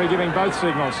 Referee giving both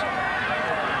signals.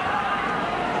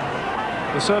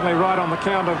 They're certainly right on the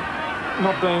count of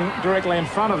not being directly in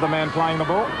front of the man playing the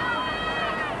ball.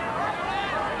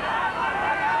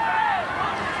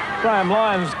 Graham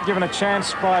Lyons given a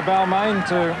chance by Balmain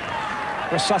to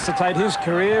resuscitate his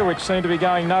career, which seemed to be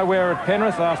going nowhere at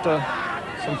Penrith after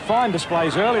some fine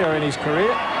displays earlier in his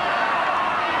career.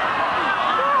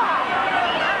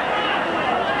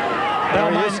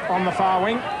 Balmain on the far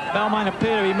wing. Balmain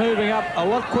appear to be moving up a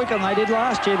lot quicker than they did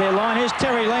last year. Their line. Here's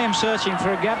Terry Lamb searching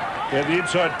for a gap. Yeah, the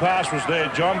inside pass was there,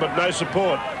 John, but no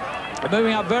support. They're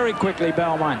moving up very quickly,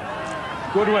 Balmain.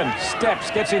 Goodwin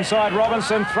steps, gets inside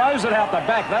Robinson, throws it out the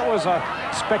back. That was a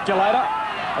speculator.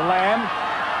 Lamb.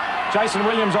 Jason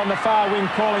Williams on the far wing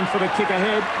calling for the kick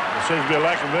ahead. There seems to be a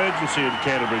lack of urgency in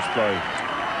Canterbury's play.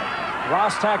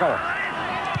 Last tackle.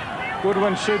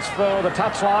 Goodwin shoots for the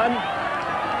touchline.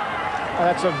 And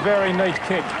that's a very neat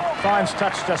kick. Finds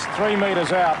touch just 3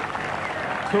 metres out.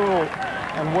 Cool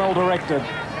and well directed.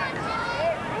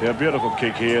 Yeah, beautiful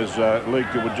kick here as Luke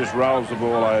Goodwin just rolls the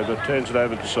ball over, turns it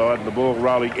over to side, and the ball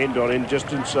rolling end on end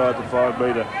just inside the 5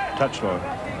 metre touchline.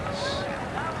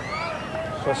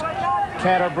 Just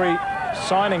Canterbury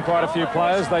signing quite a few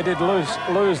players. They did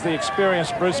lose the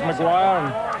experienced Bruce Maguire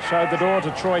and showed the door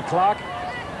to Troy Clark.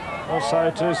 Also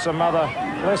to some other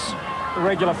less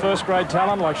regular first-grade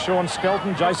talent like Sean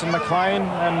Skelton, Jason McLean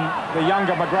and the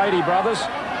younger McGrady brothers.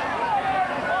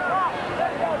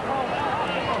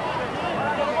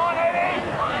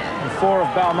 And 4 of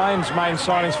Balmain's main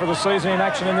signings for the season in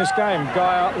action in this game.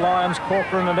 Guy, Lyons,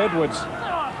 Corcoran and Edwards.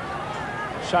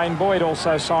 Shane Boyd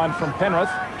also signed from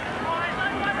Penrith.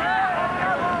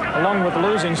 Along with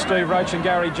losing Steve Roach and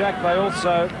Gary Jack, they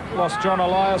also lost John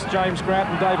Elias, James Grant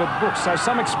and David Brooks. So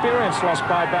some experience lost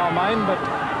by Balmain, but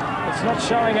it's not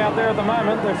showing out there at the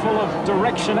moment. They're full of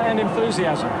direction and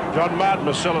enthusiasm. John Martin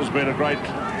Masella's been a great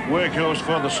workhorse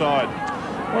for the side.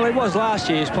 Well, he was last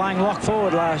year. He's playing lock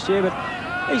forward last year, but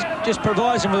he just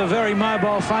provides him with a very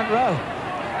mobile front row.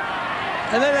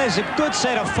 And then there's a good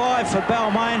set of 5 for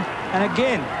Balmain. And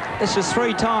again, this is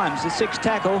 3 times, the 6th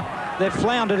tackle, they've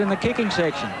floundered in the kicking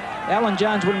section. Alan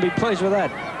Jones wouldn't be pleased with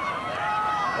that.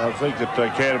 I think that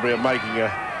Canterbury are making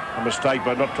a mistake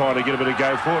by not trying to get a bit of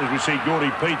go forward, as we see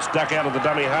Gordy Peets duck out of the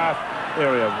dummy half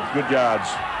area with good yards.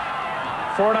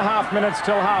 4.5 minutes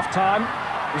till half-time.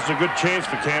 This is a good chance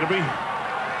for Canterbury.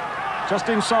 Just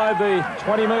inside the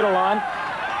 20-metre line.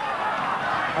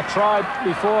 A try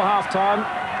before half-time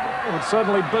would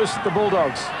certainly boost the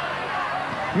Bulldogs.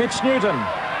 Mitch Newton.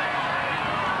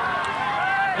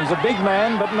 He's a big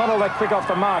man, but not all that quick off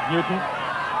the mark, Newton.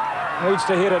 Needs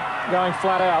to hit it going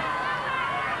flat out.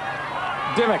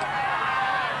 Dimmock.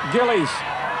 Gillies.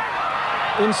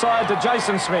 Inside to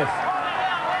Jason Smith.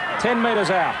 10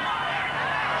 metres out.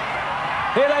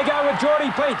 Here they go with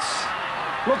Geordie Peets.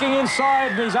 Looking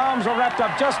inside, his arms were wrapped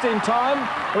up just in time.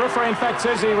 The referee, in fact,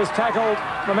 says he was tackled.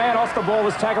 The man off the ball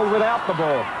was tackled without the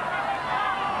ball.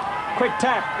 Quick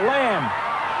tap. Lamb.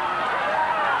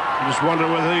 I just wonder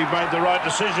whether he made the right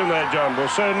decision there, John. We'll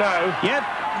soon know. Yep.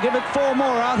 Give it 4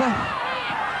 more, Arthur.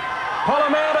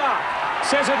 Polamatta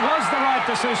says it was the right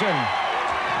decision.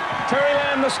 Terry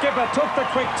Lamb, the skipper, took the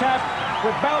quick tap.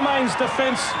 With Balmain's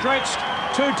defence stretched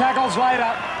 2 tackles later,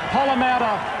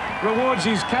 Polamatta rewards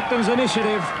his captain's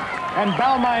initiative, and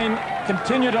Balmain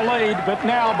continue to lead, but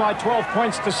now by 12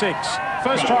 points to 6.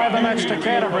 First try of the match to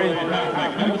Canterbury.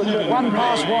 1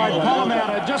 pass wide.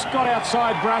 Balmain just got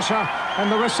outside Brasher,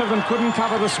 and the rest of them couldn't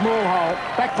cover the small hole.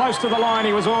 Back close to the line,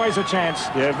 he was always a chance.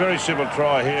 Yeah, very simple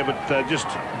try here, but just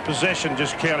possession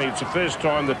just counting. It's the first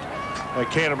time that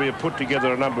Canterbury have put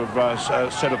together a number of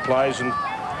set of plays, and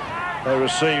they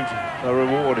received a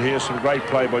reward here. Some great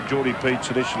play by Geordie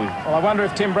Peets initially. Well, I wonder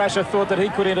if Tim Brasher thought that he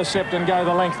could intercept and go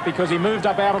the length, because he moved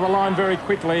up out of the line very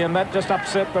quickly, and that just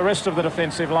upset the rest of the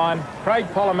defensive line. Craig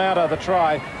Polamatta, the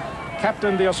try,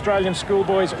 captained the Australian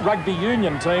schoolboys rugby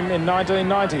union team in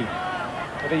 1990.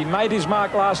 But he made his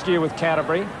mark last year with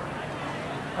Canterbury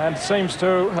and seems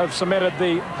to have cemented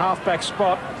the halfback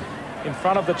spot in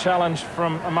front of the challenge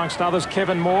from, amongst others,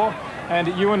 Kevin Moore and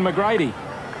Ewan McGrady.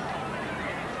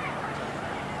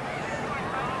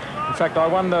 In fact, I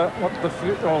wonder what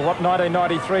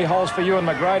 1993 holds for Ewan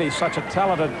McGrady, such a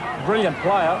talented, brilliant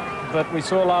player that we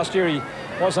saw last year. He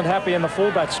wasn't happy in the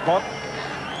fullback spot.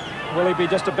 Will he be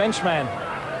just a bench man?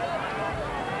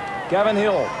 Gavin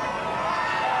Hill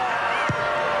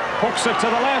hooks it to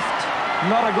the left.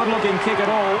 Not a good-looking kick at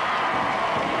all.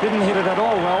 Didn't hit it at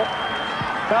all well.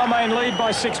 Balmain lead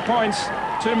by 6 points.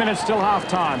 2 minutes till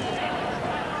half-time.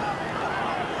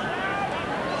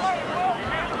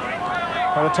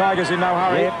 Well, the Tigers in no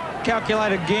hurry. Yeah,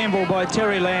 calculated gamble by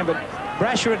Terry Lamb, but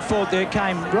Brasher at fault there,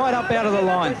 came right up out of the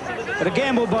line. But a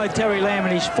gamble by Terry Lamb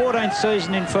in his 14th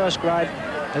season in first grade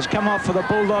has come off for the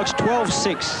Bulldogs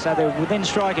 12-6, so they're within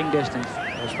striking distance.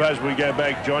 I suppose we go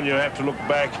back, John, you have to look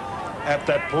back at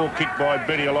that poor kick by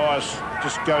Benny Elias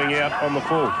just going out on the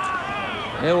full.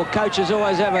 Yeah, well, coaches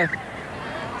always have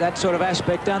that sort of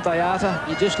aspect, don't they, Arthur?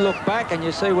 You just look back and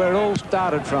you see where it all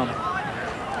started from.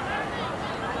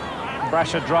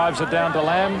 Brasher drives it down to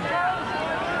Lamb.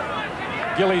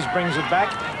 Gillies brings it back.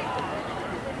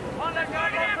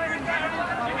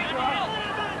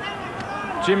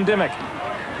 Jim Dimmock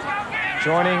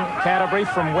joining Canterbury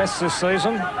from West this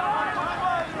season.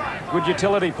 Good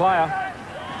utility player.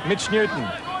 Mitch Newton.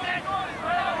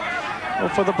 Well,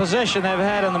 for the possession they've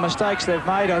had and the mistakes they've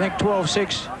made, I think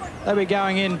 12-6, they'll be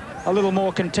going in a little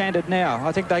more contented now.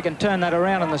 I think they can turn that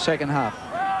around in the second half.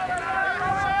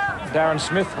 Darren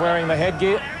Smith wearing the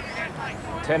headgear,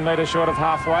 10 metres short of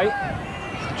halfway.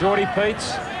 Geordie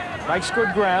Peets makes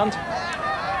good ground.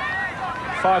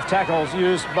 5 tackles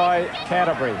used by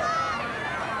Canterbury.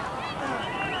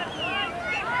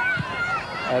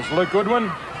 As Luke Goodwin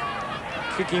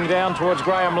kicking down towards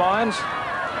Graham Lyons.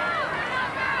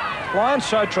 Lyons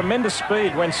showed tremendous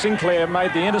speed when Sinclair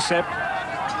made the intercept.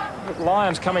 With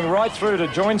Lyons coming right through to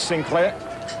join Sinclair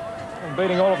and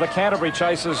beating all of the Canterbury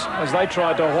chasers as they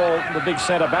tried to haul the big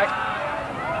centre back.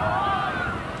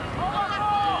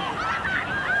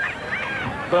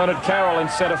 Bernard Carroll in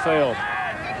centre field.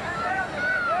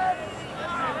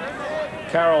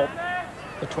 Carroll,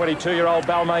 the 22-year-old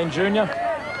Balmain junior,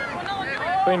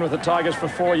 been with the Tigers for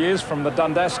 4 years from the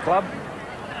Dundas club.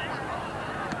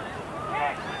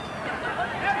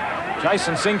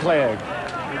 Jason Sinclair,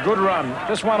 good run,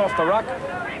 just one off the ruck,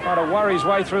 trying to worry his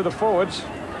way through the forwards.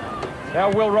 Now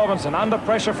Will Robinson, under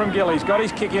pressure from Gillies, got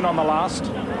his kick in on the last.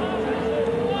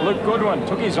 Luke Goodwin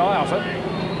took his eye off it.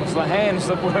 It's the hands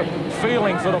that were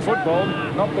feeling for the football,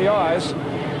 not the eyes.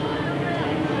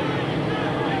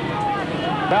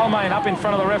 Balmain up in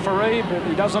front of the referee, but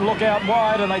he doesn't look out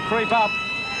wide and they creep up.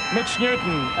 Mitch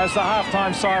Newton as the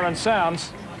halftime siren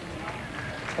sounds.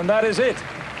 And that is it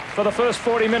for the first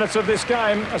 40 minutes of this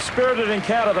game. A spirited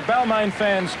encounter. The Balmain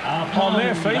fans on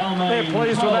their feet. They're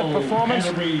pleased with that performance.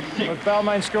 With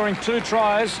Balmain scoring 2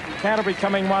 tries, Canterbury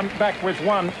coming back with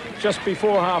 1 just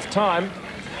before half-time.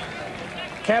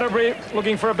 Canterbury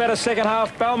looking for a better second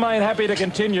half. Balmain happy to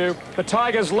continue. The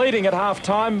Tigers leading at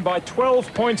half-time by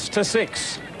 12 points to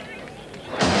 6.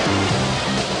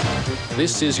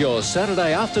 This is your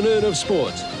Saturday afternoon of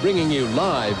sport, bringing you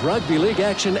live rugby league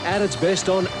action at its best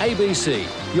on ABC,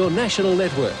 your national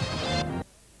network.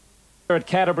 At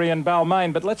Canterbury and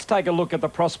Balmain, but let's take a look at the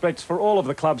prospects for all of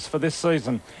the clubs for this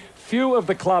season. Few of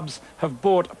the clubs have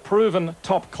bought proven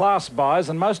top-class buys,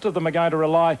 and most of them are going to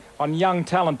rely on young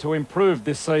talent to improve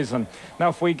this season. Now,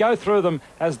 if we go through them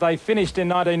as they finished in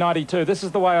 1992, this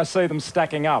is the way I see them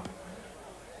stacking up.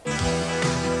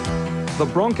 The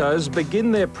Broncos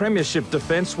begin their premiership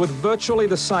defence with virtually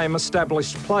the same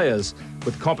established players.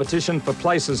 With competition for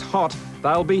places hot,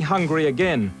 they'll be hungry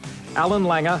again. Alan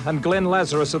Langer and Glenn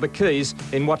Lazarus are the keys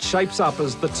in what shapes up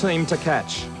as the team to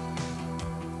catch.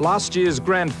 Last year's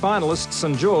grand finalists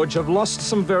St George have lost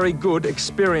some very good,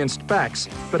 experienced backs,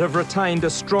 but have retained a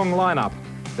strong lineup.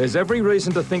 There's every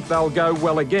reason to think they'll go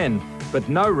well again, but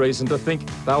no reason to think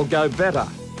they'll go better.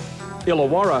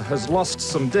 Illawarra has lost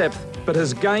some depth, but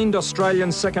has gained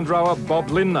Australian second rower Bob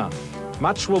Lindner.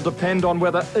 Much will depend on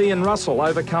whether Ian Russell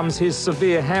overcomes his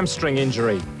severe hamstring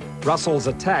injury. Russell's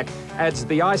attack adds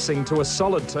the icing to a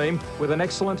solid team with an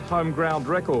excellent home ground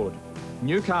record.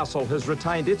 Newcastle has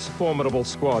retained its formidable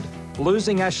squad,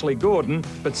 losing Ashley Gordon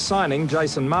but signing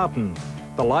Jason Martin.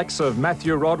 The likes of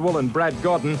Matthew Rodwell and Brad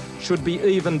Godden should be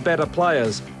even better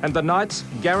players, and the Knights'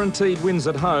 guaranteed wins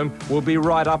at home will be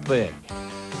right up there.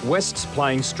 West's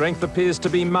playing strength appears to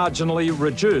be marginally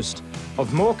reduced.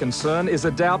 Of more concern is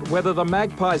a doubt whether the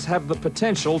Magpies have the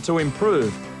potential to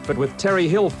improve, but with Terry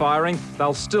Hill firing,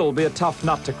 they'll still be a tough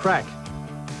nut to crack.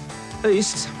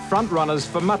 East's front-runners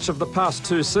for much of the past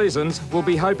 2 seasons will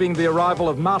be hoping the arrival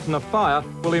of Martin Afire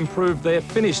will improve their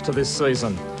finish to this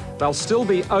season. They'll still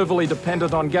be overly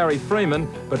dependent on Gary Freeman,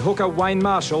 but hooker Wayne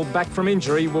Marshall, back from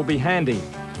injury, will be handy.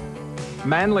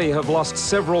 Manly have lost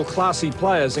several classy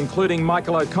players, including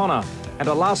Michael O'Connor, and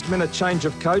a last-minute change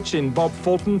of coach in Bob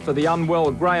Fulton for the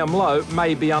unwell Graham Lowe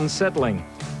may be unsettling.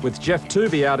 With Jeff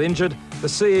Tooby out injured, the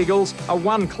Sea Eagles are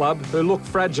one club who look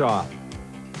fragile.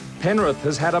 Penrith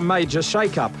has had a major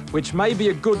shake-up, which may be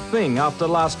a good thing after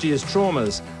last year's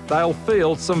traumas. They'll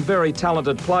field some very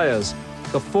talented players.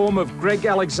 The form of Greg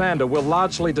Alexander will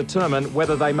largely determine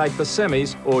whether they make the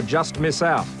semis or just miss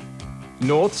out.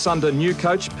 Norths under new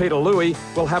coach Peter Louis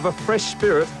will have a fresh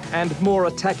spirit and more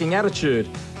attacking attitude.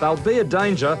 They'll be a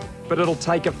danger, but it'll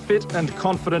take a fit and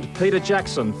confident Peter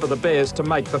Jackson for the Bears to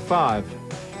make the 5.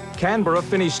 Canberra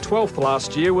finished 12th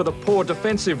last year with a poor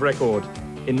defensive record.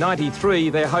 In '93,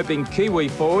 they're hoping Kiwi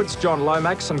forwards John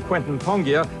Lomax and Quentin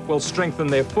Pongia will strengthen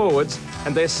their forwards,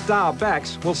 and their star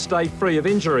backs will stay free of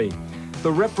injury.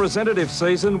 The representative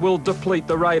season will deplete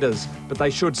the Raiders, but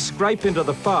they should scrape into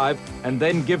the 5 and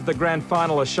then give the grand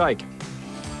final a shake.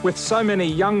 With so many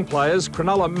young players,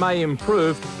 Cronulla may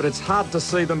improve, but it's hard to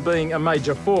see them being a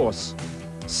major force.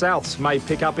 Souths may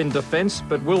pick up in defence,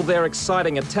 but will their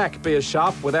exciting attack be as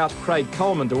sharp without Craig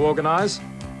Coleman to organise?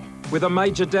 With a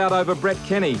major doubt over Brett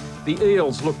Kenny, the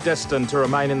Eels look destined to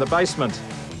remain in the basement.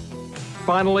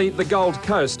 Finally, the Gold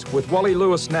Coast, with Wally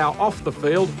Lewis now off the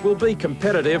field, will be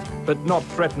competitive but not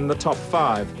threaten the top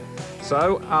 5.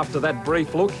 So, after that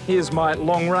brief look, here's my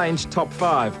long-range top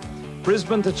 5.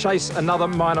 Brisbane to chase another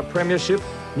minor premiership,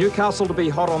 Newcastle to be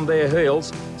hot on their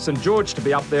heels, St George to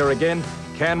be up there again,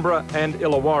 Canberra and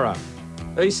Illawarra.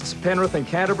 East's Penrith and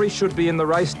Canterbury should be in the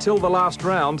race till the last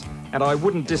round, and I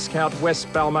wouldn't discount West,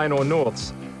 Balmain or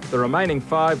Norths. The remaining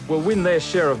 5 will win their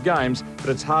share of games, but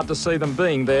it's hard to see them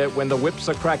being there when the whips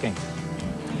are cracking.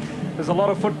 There's a lot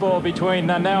of football between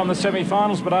now and the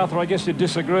semi-finals, but Arthur, I guess you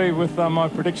disagree with my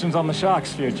predictions on the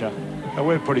Sharks' future.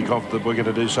 We're pretty confident we're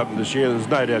going to do something this year. There's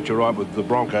no doubt you're right with the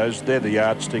Broncos. They're the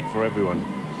yardstick for everyone.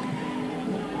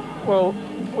 Well,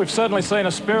 we've certainly seen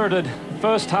a spirited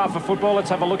first half of football. Let's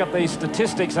have a look at the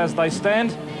statistics as they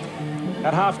stand.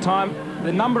 At half-time,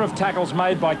 the number of tackles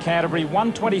made by Canterbury,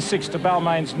 126 to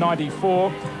Balmain's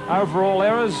 94. Overall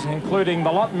errors, including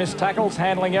the lot missed tackles,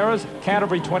 handling errors,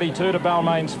 Canterbury 22 to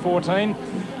Balmain's 14.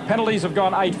 Penalties have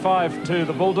gone 8-5 to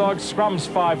the Bulldogs. Scrums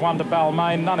 5-1 to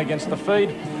Balmain, none against the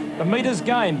feed. The metres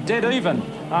gained, dead even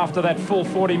after that full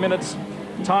 40 minutes.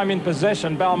 Time in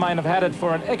possession, Balmain have had it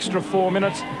for an extra 4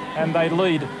 minutes and they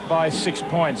lead by 6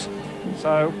 points.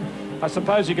 So I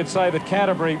suppose you could say that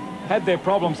Canterbury had their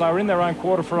problems. They were in their own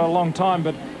quarter for a long time,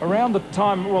 but around the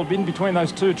time, well, in between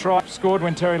those 2 tries scored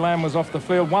when Terry Lamb was off the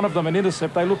field, one of them an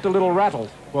intercept, they looked a little rattled.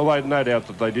 Well, no doubt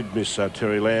that they did miss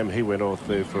Terry Lamb. He went off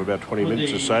there for about 20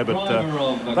 minutes or so,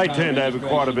 but they turned over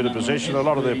quite a bit of possession. A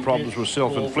lot of their problems were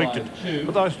self-inflicted,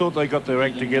 but I thought they got their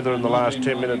act together in the last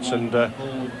 10 minutes, and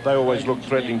they always looked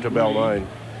threatening to Balmain.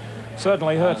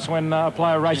 Certainly hurts when a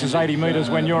player races 80 metres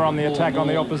when you're on the attack on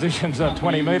the opposition's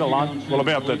 20-metre line. Well,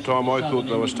 about that time, I thought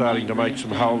they were starting to make some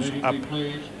holes up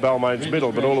Balmain's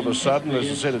middle, but all of a sudden,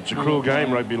 as I said, it's a cruel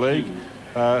game, rugby league.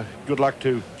 Good luck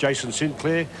to Jason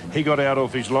Sinclair. He got out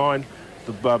off his line.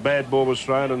 The bad ball was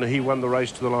thrown, and he won the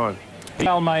race to the line.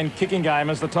 Balmain kicking game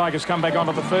as the Tigers come back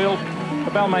onto the field.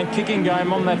 The Balmain kicking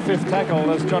game on that 5th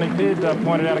tackle, as Johnny Beard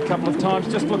pointed out a couple of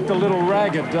times, just looked a little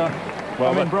ragged.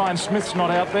 Well, I mean, Brian Smith's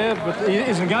not out there, but he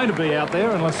isn't going to be out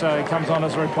there unless he comes on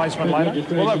as a replacement later.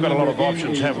 Well, they've got a lot of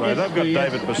options, haven't they? They've got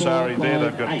David Bassari there.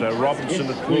 They've got Robinson,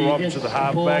 the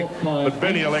halfback. But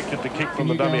Benny elected to kick from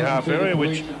the dummy half area,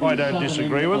 which I don't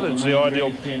disagree with. It's the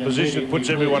ideal position. It puts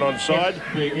everyone on side.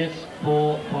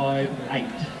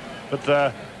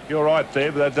 But you're right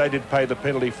there. They did pay the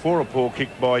penalty for a poor kick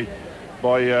by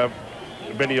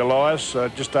Benny Elias.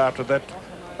 Just after that,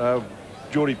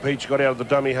 Geordie Peach got out of the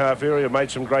dummy half area,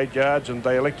 made some great yards, and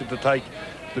they elected to take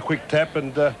the quick tap,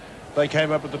 and they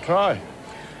came up with the try.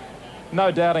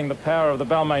 No doubting the power of the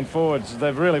Balmain forwards.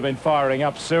 They've really been firing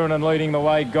up. Sirinen leading the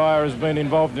way. Geyer has been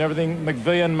involved in everything.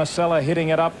 McVie and Masella hitting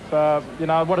it up. You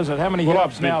know, what is it? How many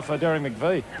hit-ups now for Derek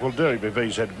McVie? Well, Derek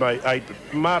McVie's had 8.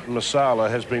 Martin Masala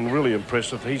has been really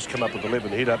impressive. He's come up with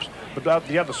 11 hit-ups. But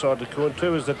the other side of the coin,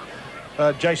 too, is that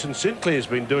Jason Sinclair's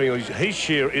been doing his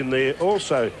share in there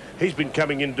also. He's been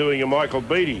coming in doing a Michael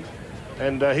Beattie,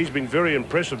 and he's been very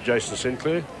impressive, Jason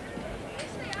Sinclair.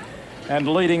 And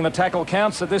leading the tackle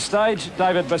counts at this stage,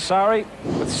 David Bassari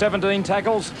with 17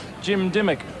 tackles, Jim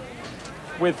Dimmick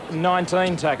with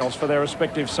 19 tackles for their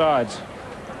respective sides.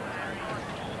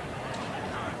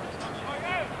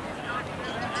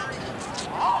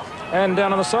 And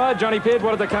down on the side, Johnny Peard,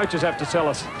 what did the coaches have to tell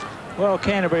us? Well,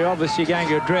 Canterbury obviously going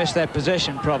to address that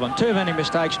possession problem. Too many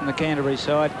mistakes from the Canterbury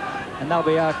side, and they'll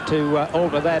be out to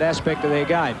alter that aspect of their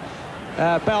game.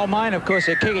 Balmain, of course,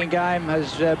 their kicking game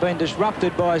has been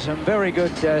disrupted by some very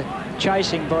good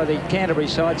chasing by the Canterbury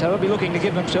side, so they'll be looking to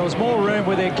give themselves more room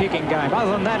with their kicking game.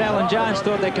 Other than that, Alan Jones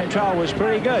thought their control was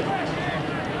pretty good.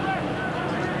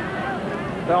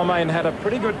 Balmain had a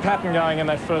pretty good pattern going in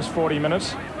that first 40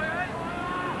 minutes.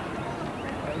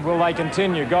 Will they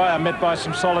continue? Geyer met by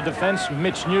some solid defence.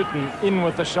 Mitch Newton in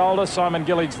with the shoulder. Simon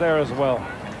Gillies there as well.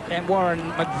 And Warren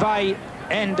McVeigh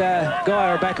and Geyer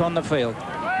are back on the field.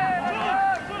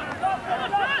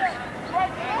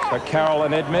 So Carroll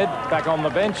and Edmed back on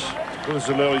the bench. Well, there's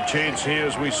an early chance here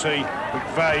as we see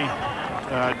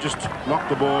McVeigh just knock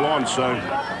the ball on. So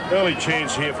early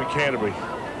chance here for Canterbury.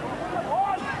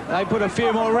 They put a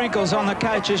few more wrinkles on the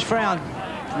coach's frown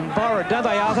and borrow it, don't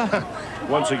they, Arthur?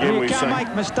 Once again, you can't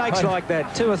make mistakes like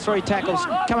that. 2 or 3 tackles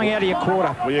coming out of your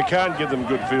quarter. Well, you can't give them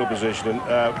good field position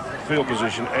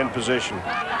and possession.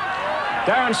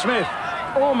 Darren Smith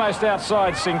almost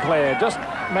outside Sinclair. Just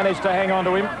managed to hang on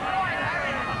to him.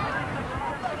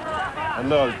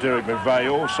 And that was Derek McVeigh,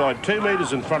 offside 2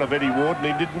 metres in front of Eddie Ward, and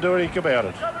he didn't do anything about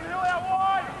it.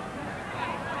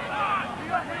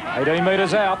 18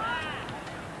 metres out.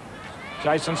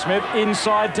 Jason Smith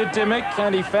inside to Dimmick,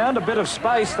 and he found a bit of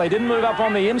space. They didn't move up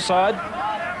on the inside.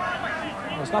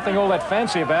 There's nothing all that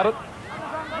fancy about it.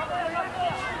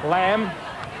 Lamb,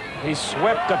 he's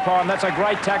swept upon. That's a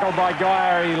great tackle by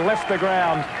Geyer. He left the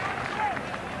ground.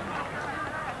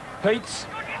 Peets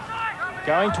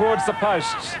going towards the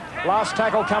posts. Last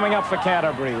tackle coming up for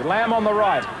Canterbury. Lamb on the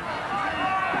right.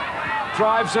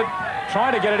 Drives it,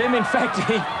 trying to get it in. In fact,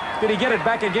 did he get it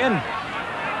back again?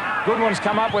 Goodwin's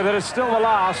come up with it. It's still the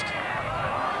last.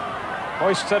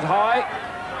 Hoists it high.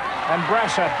 And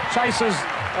Brasher chases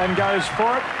and goes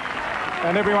for it.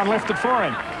 And everyone left it for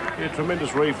him. Yeah,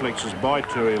 tremendous reflexes by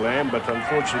Terry Lamb, but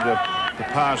unfortunately the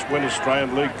pass went astray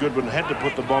and Luke Goodwin had to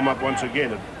put the bomb up once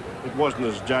again. It wasn't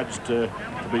as judged to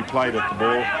be played at the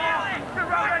ball.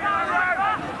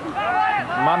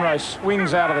 Munro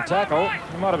swings out of the tackle.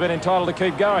 He might have been entitled to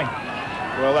keep going.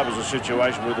 Well, that was a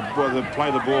situation where the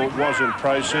play of the ball was in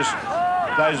process.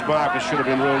 Those markers should have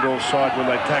been ruled offside when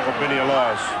they tackled Benny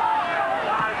Elias.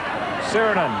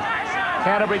 Sirinen,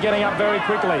 Canterbury getting up very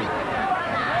quickly.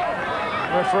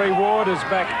 Referee Ward is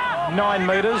back 9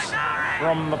 metres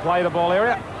from the play the ball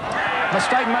area.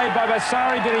 Mistake made by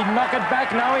Bassari. Did he knock it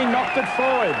back? No, he knocked it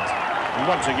forward. And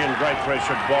once again, great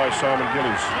pressure by Simon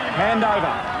Gillies. Hand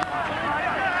over.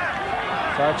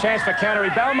 So a chance for Canterbury.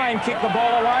 Balmain kicked the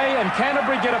ball away and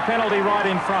Canterbury get a penalty right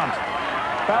in front.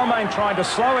 Balmain trying to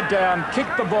slow it down,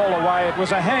 kicked the ball away. It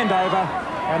was a handover,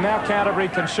 and now Canterbury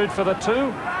can shoot for the 2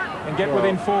 and get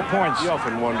within 4 points. You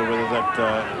often wonder whether that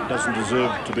doesn't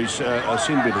deserve to be a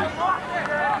sin bidding.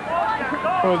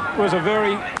 Well, it was a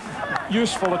very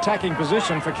useful attacking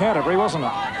position for Canterbury, wasn't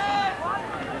it?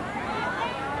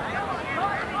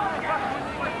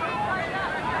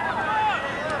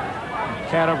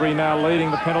 Canterbury now leading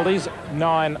the penalties,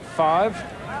 9-5.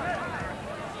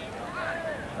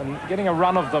 And getting a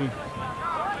run of them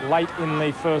late in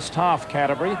the first half,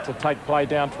 Canterbury, to take play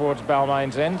down towards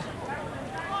Balmain's end.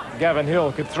 Gavin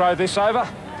Hill could throw this over.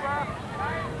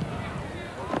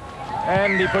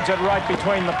 And he puts it right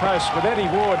between the posts, with Eddie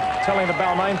Ward telling the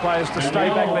Balmain players to stay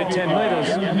back their 10 metres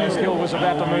as Hill was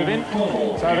about to move in.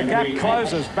 So the gap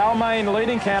closes. Balmain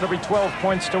leading Canterbury 12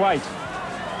 points to 8.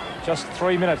 Just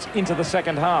 3 minutes into the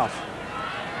second half.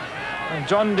 And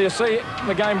John, do you see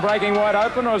the game breaking wide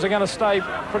open, or is it going to stay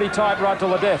pretty tight right till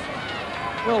the death?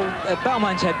 Well,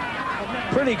 Balmain's had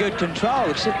pretty good control,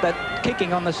 except that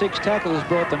kicking on the 6 tackles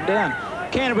brought them down.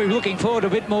 Canterbury looking forward to a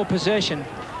bit more possession.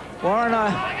 Warren,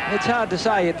 it's hard to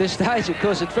say at this stage, of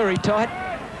course, it's very tight.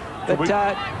 But with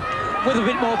a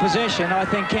bit more possession, I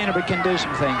think Canterbury can do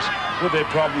some things. With their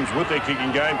problems with their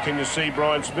kicking game, can you see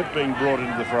Brian Smith being brought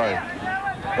into the fray?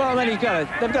 Well, then they've got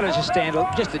to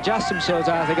just adjust themselves.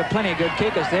 They've got plenty of good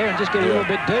kickers there and just get a little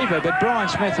bit deeper. But Brian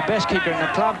Smith, the best kicker in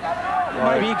the club,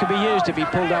 maybe he could be used if he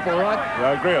pulled up all right. Yeah,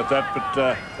 I agree with that, but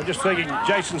I'm just thinking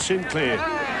Jason Sinclair,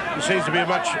 he seems to be a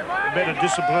much better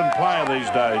disciplined player these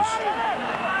days.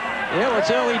 Yeah, well,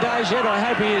 it's early days yet. I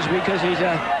hope he is, because he's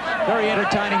a very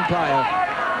entertaining player.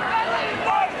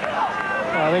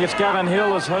 I think it's Gavin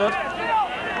Hill is hurt.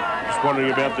 Just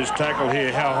wondering about this tackle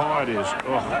here, how high it is.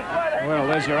 Oh. Well,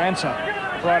 there's your answer.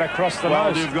 Right across the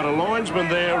nose. You've got a linesman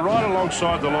there, right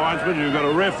alongside the linesman. You've got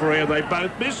a referee, and they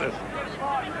both miss it.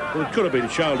 Well, it could have been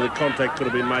shoulder. The contact could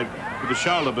have been made with the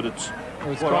shoulder, but it's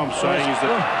what I'm saying is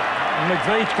that...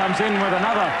 McVeigh comes in with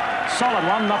another solid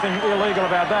one. Nothing illegal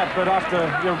about that, but after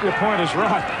your point is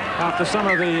right. After some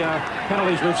of the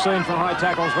penalties we've seen for high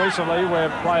tackles recently, where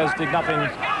players did nothing,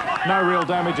 no real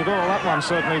damage at all, that one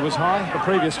certainly was high, the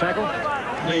previous tackle.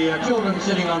 The children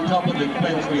sitting on top of the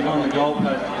bench behind the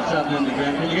goalpost at the southern end of the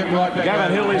ground. Can you get right back?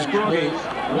 Gavin Hill is groggy.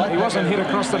 He wasn't hit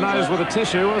across the nose with a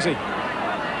tissue, was he?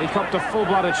 He copped a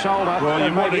full-blooded shoulder. Well,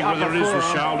 you're wondering whether it is the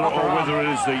shoulder or whether it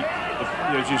is the,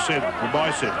 as you said, the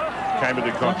bicep came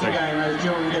into contact.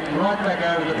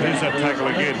 Here's that tackle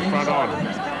again, front on.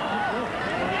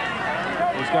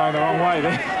 He's going the wrong way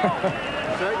there.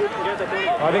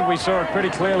 I think we saw it pretty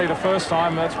clearly the first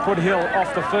time. That's put Hill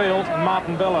off the field, and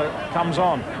Martin Bella comes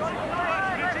on.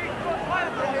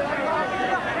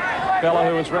 Bella,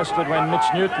 who was rested when Mitch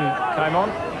Newton came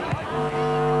on.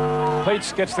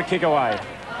 Peets gets the kick away.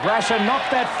 Brasher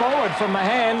knocked that forward from the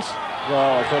hands.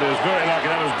 Well, I thought he was very lucky.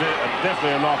 That was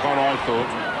definitely a knock-on, I thought.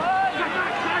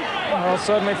 Well,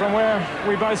 certainly from where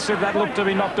we both said that looked to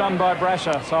be knocked on by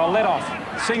Brasher. So I'll let off.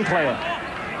 Sinclair.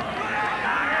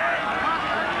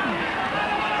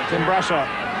 Tim Brasher,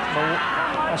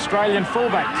 the Australian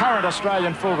fullback, current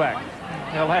Australian fullback.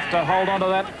 He'll have to hold on to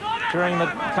that during the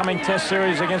coming Test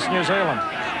series against New Zealand.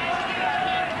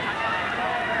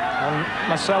 And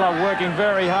Marcella working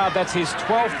very hard. That's his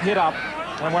 12th hit up,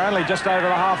 and we're only just over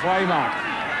the halfway mark.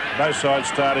 Both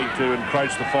sides starting to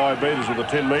encroach the 5 metres or the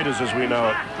 10 metres as we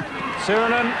know it.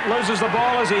 Sirinen loses the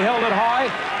ball as he held it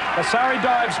high. Basari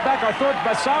dives back. I thought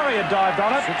Basari had dived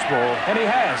on it. 6 ball. And he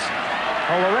has.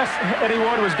 Well, the ref, Eddie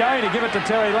Ward, was going to give it to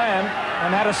Terry Lamb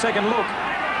and had a second look.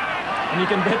 And you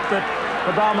can bet that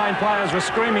the Balmain players were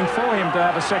screaming for him to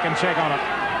have a second check on it.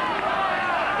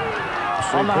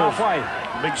 On the halfway.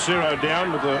 Big Ciro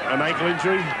down with an ankle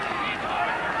injury.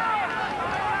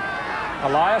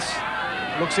 Elias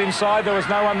looks inside. There was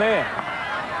no one there.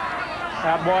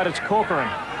 Out wide, it's Corcoran.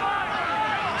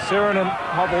 Sirinen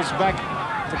hobbles back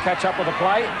to catch up with the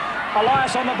play.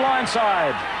 Elias on the blind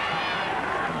side.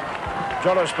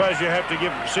 John, I suppose you have to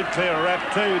give Sinclair a rap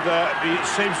too. He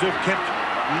seems to have kept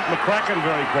McCracken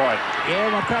very quiet. Yeah,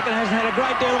 McCracken hasn't had a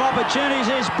great deal of opportunities.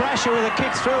 There's Brasher with a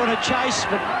kick through and a chase,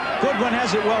 but Goodwin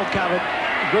has it well covered.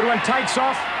 Goodwin takes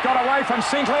off, got away from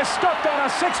Sinclair, stopped on a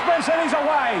sixpence, and he's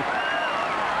away.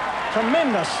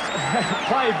 Tremendous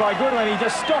play by Goodwin. He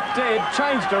just stopped dead,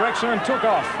 changed direction, and took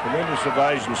off. Tremendous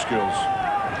evasion skills.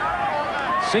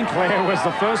 Sinclair was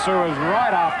the first who was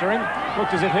right after him.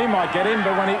 Looked as if he might get in,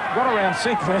 but when he got around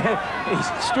Sinclair, he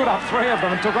stood up 3 of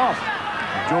them and took off.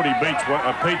 Geordie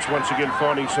Peach once again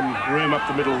finding some room up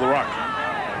the middle of the ruck.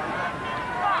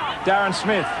 Darren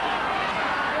Smith,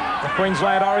 the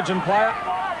Queensland origin player.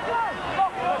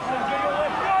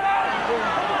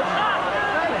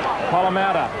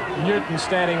 Polomauta, Newton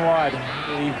standing wide.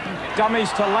 He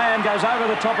dummies to Lamb, goes over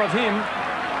the top of him.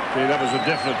 Yeah, that was a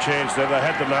definite chance there. They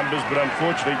had the numbers, but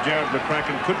unfortunately Jared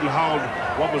McCracken couldn't hold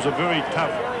what was a very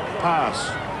tough pass.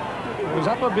 It was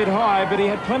up a bit high, but he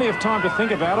had plenty of time to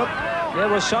think about it. It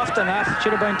was soft enough.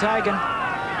 Should have been taken.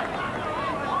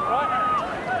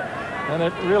 And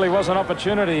it really was an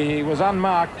opportunity. He was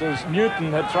unmarked as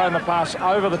Newton had thrown the pass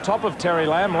over the top of Terry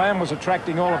Lamb. Lamb was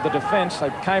attracting all of the defence. They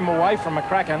came away from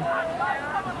McCracken.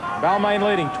 Balmain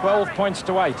leading 12 points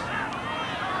to 8.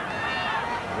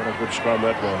 What a good scrum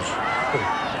that was.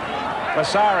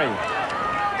 Basari.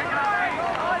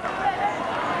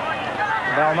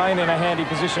 Balmain in a handy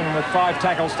position with 5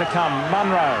 tackles to come.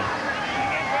 Munro.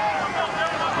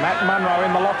 Matt Munro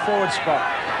in the lock forward spot.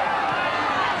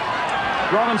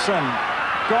 Robinson.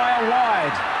 Guy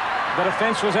wide. The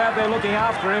defence was out there looking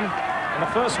after him. And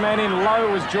the first man in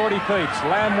low was Geordie Peets.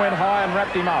 Lamb went high and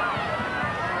wrapped him up.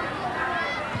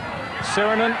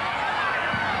 Sirenen.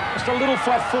 Just a little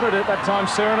flat-footed at that time,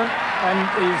 Sirenen. And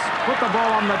he's put the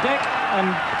ball on the deck and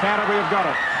Canterbury have got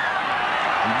it.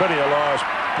 And Benny Elias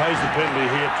pays the penalty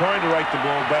here, trying to rake the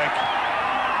ball back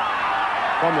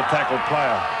from the tackle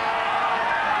player.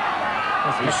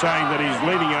 He's saying that he's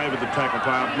leaning over the tackle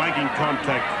player, making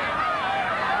contact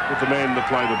with the man to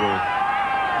play the ball.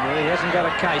 Well, he hasn't got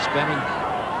a case, Benny.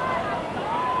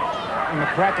 And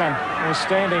McCracken was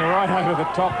standing right over the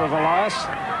top of Elias.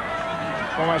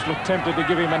 Almost looked tempted to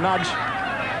give him a nudge.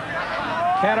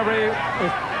 Canterbury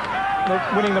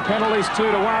winning the penalties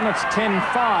 2-1. It's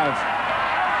 10-5.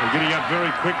 They're getting up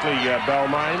very quickly,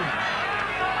 Balmain.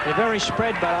 They're very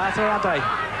spread, but Arthur, aren't they?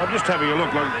 I'm just having a look.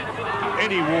 Look,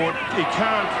 Eddie Ward, he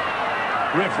can't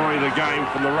referee the game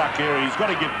from the ruck area. He's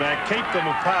got to get back, keep them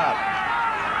apart.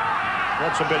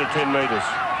 What's a better 10 metres?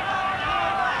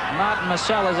 Martin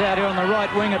Masalla's out here on the right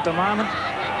wing at the moment,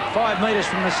 5 metres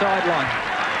from the sideline.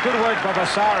 Good work by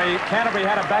Basari. Canterbury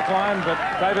had a back line, but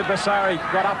David Basari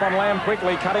got up on Lamb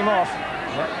quickly, cut him off.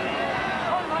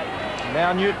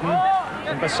 Now Newton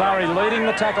and Basari leading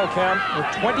the tackle count with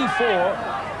 24.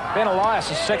 Ben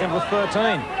Elias is second with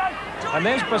 13. And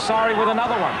there's Basari with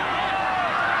another one.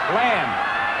 Lamb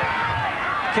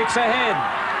kicks ahead.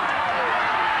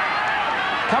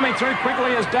 Coming through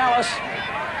quickly is Dallas.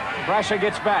 Brasher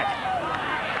gets back.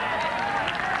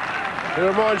 It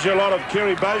reminds you a lot of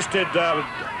Kerry Bowstead,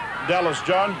 Dallas,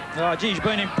 John. Oh, gee, he's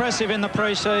been impressive in the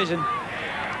pre-season.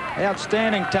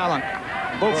 Outstanding talent.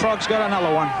 Bullfrog's got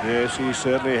another one. Yes, he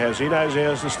certainly has. He knows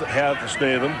how to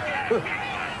snare them.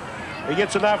 He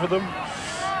gets enough of them.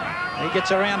 He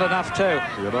gets around enough too.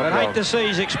 I'd hate to see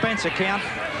his expense account.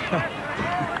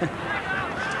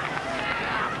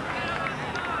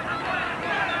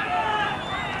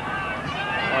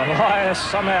 Elias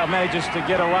somehow manages to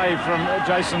get away from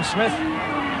Jason Smith.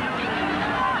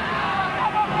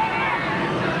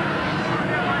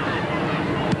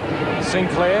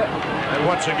 Sinclair. And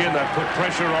once again, they've put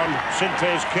pressure on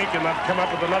Sinclair's kick, and they've come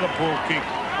up with another poor kick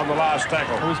on the last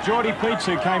tackle. It was Geordie Peets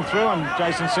who came through on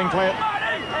Jason Sinclair.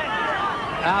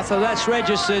 Arthur, that's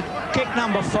registered kick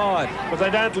number 5. But they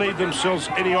don't leave themselves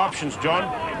any options, John.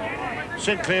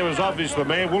 Sinclair was obviously the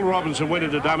man. Will Robinson went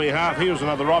into dummy half. He was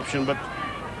another option, but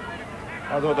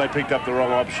I thought they picked up the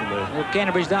wrong option there. Well,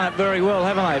 Canterbury's done it very well,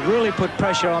 haven't they? Really put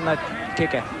pressure on that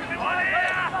kicker.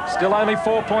 Still only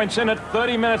 4 points in it.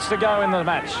 30 minutes to go in the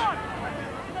match.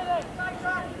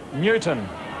 Newton.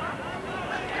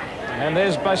 And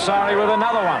there's Basari with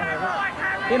another one.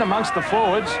 In amongst the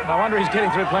forwards. No wonder he's getting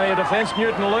through plenty of defence.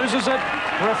 Newton loses it.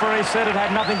 Referee said it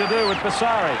had nothing to do with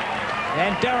Basari.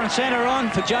 And Darren Centre on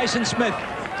for Jason Smith.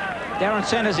 Darren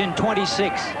Centre's in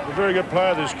 26. A very good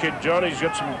player, this kid, John. He's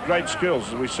got some great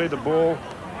skills. We see the ball.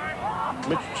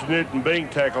 Mitch Newton being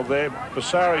tackled there.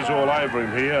 Basari's all over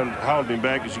him here and holding him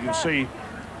back. As you can see,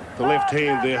 the left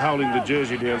hand there holding the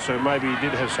jersey down, so maybe he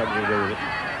did have something to do with it.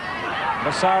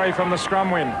 Basari from the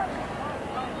scrum win.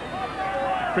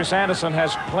 Chris Anderson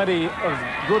has plenty of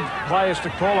good players to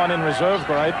call on in reserve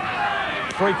grade.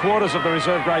 3/4 of the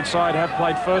reserve grade side have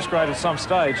played first grade at some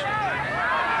stage.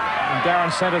 And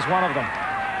Darren Centre's one of them.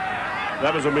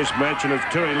 That was a mismatch, and it's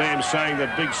Terry Lamb saying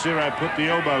that Big Ciro put the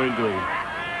elbow into him.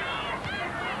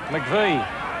 McVie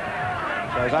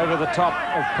goes over the top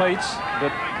of Peets,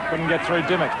 but couldn't get through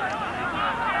Dimmock.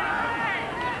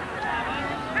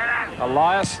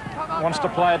 Elias wants to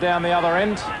play it down the other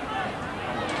end.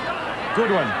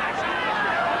 Goodwin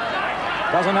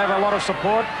doesn't have a lot of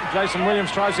support. Jason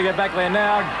Williams tries to get back there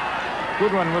now.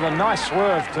 Goodwin with a nice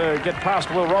swerve to get past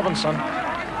Will Robinson.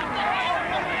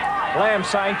 Lamb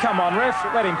saying, come on, ref,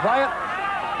 let him play it.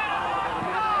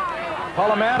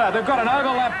 Polomauta, they've got an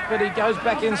overlap, but he goes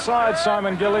back inside.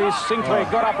 Simon Gillies. Sinclair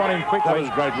got up on him quickly. That was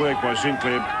great work by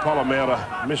Sinclair.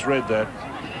 Polomauta misread that.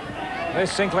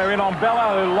 There's Sinclair in on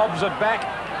Bella, who lobs it back.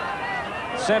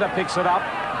 Centre picks it up.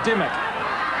 Dimmock.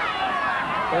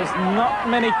 There's not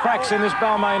many cracks in this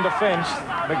Balmain defence.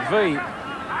 McVie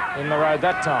in the road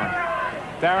that time.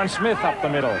 Darren Smith up the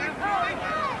middle.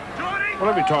 Well,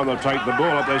 every time they've taken the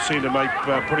ball up, they seem to make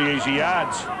pretty easy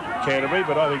yards, Canterbury,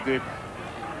 but I think they're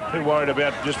too worried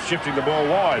about just shifting the ball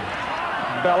wide.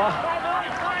 Bella.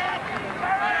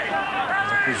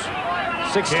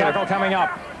 Sixth tackle coming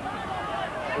up.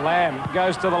 Lamb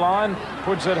goes to the line,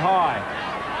 puts it high.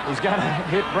 He's going to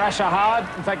hit Brasher hard.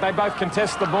 In fact, they both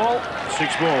contest the ball.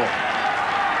 6 ball.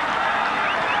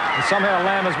 Somehow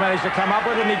Lamb has managed to come up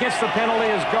with it, and he gets the penalty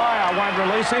as Geyer won't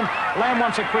release him. Lamb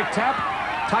wants a quick tap,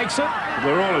 takes it.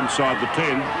 They're all inside the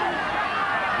 10.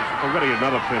 I've got to get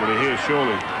another penalty here,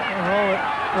 surely. Well,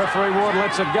 referee Ward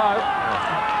lets it go.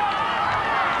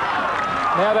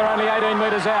 Now they're only 18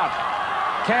 metres out.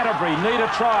 Canterbury need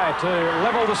a try to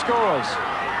level the scores.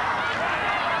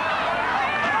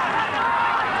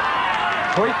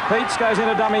 Peets goes in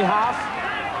a dummy half.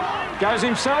 Goes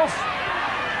himself.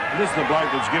 This is the bloke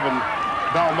that's given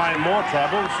Balmain more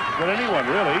troubles than anyone,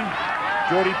 really.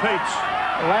 Geordie Peets.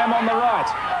 Lamb on the right.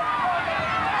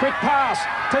 Quick pass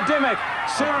to Dimmick.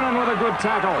 Sirenen with a good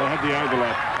tackle. They had the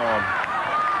overlap on.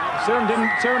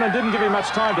 Sirenen didn't give him much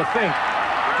time to think.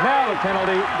 Now the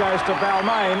penalty goes to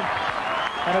Balmain,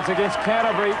 and it's against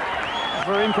Canterbury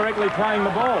for incorrectly playing the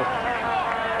ball.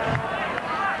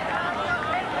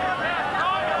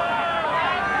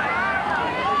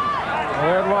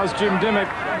 There it was, Jim Dimmick,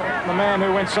 the man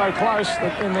who went so close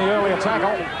in the earlier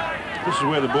tackle. This is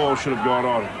where the ball should have gone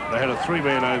on. They had a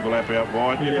 3-man overlap out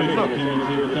wide. Look.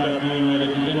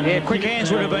 Yeah, quick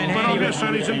hands would have been handy. But I'm just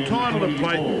saying he's entitled to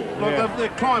play. Look, they're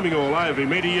climbing all over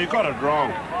him, Eddie. You got it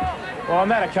wrong. Well, on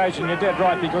that occasion, you're dead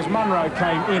right, because Munro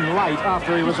came in late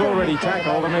after he was already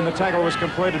tackled. I mean, the tackle was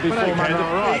completed before Munro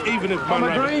arrived. Even if I'm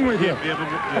agreeing with you. Okay,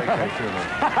 fair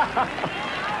enough.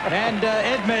 And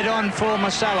Edmed on for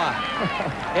Masala.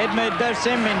 Edmed does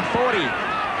him in 40.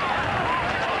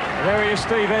 There he is,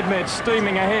 Steve Edmed,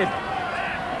 steaming ahead.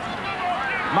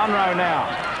 Munro now.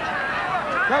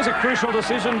 That was a crucial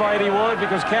decision by Eddie Ward,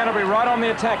 because Canterbury right on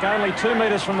the attack, only 2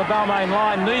 metres from the Balmain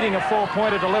line, needing a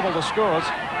 4-pointer to level the scores.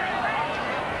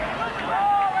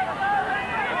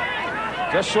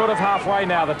 Just short of halfway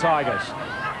now, the Tigers.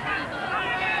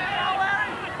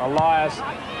 Elias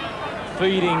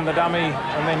feeding the dummy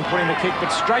and then putting the kick, but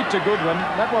straight to Goodwin.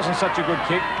 That wasn't such a good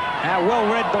kick. Well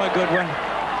read by Goodwin.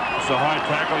 It's a high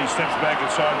tackle. He steps back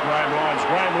inside Graham Lyons.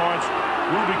 Graham Lyons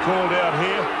will be called out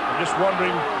here. I'm just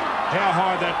wondering how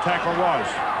high that tackle was.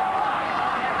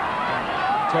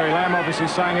 Terry Lamb obviously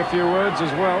saying a few words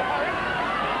as well.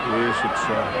 Yes, it's...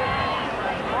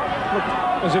 Looked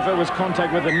as if it was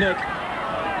contact with the neck,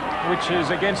 which is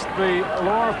against the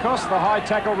law, of course, the high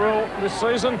tackle rule this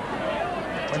season.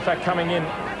 In fact, coming in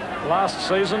last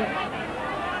season,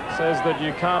 says that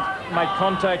you can't make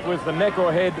contact with the neck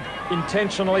or head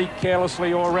intentionally,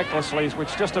 carelessly or recklessly,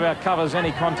 which just about covers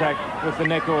any contact with the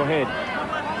neck or head.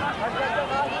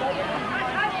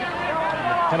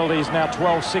 Penalties now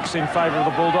 12-6 in favour of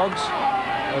the Bulldogs,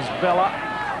 as Bella,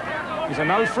 he's a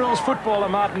no-frills footballer,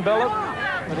 Martin Bella,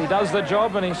 but he does the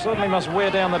job, and he certainly must wear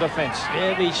down the defence.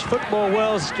 Yeah, his football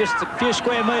well's just a few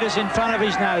square metres in front of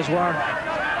his nose, Warren.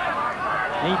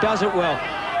 He does it well.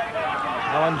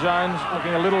 Alan Jones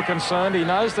looking a little concerned. He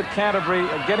knows that Canterbury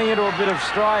are getting into a bit of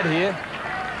stride here.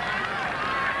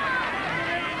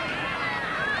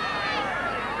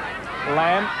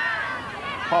 Lamb,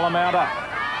 Polamatta.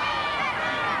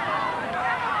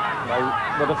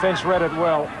 The defence read it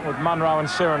well with Munro and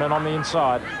Sirenen on the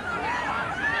inside.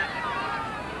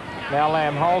 Now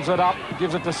Lamb holds it up,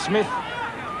 gives it to Smith.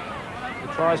 He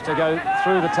tries to go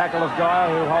through the tackle of Geyer,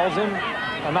 who holds him.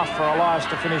 Enough for Elias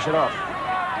to finish it off.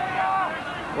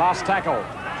 Last tackle,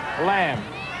 Lamb.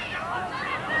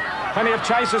 Plenty of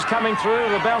chasers coming through.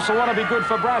 The bounce will want to be good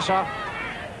for Brasher.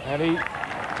 And he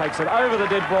takes it over the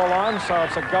dead ball line, so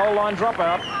it's a goal line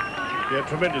dropout. Yeah,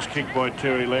 tremendous kick by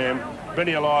Terry Lamb.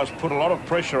 Benny Elias put a lot of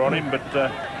pressure on him, but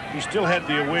he still had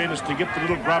the awareness to get the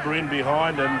little grubber in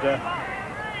behind, and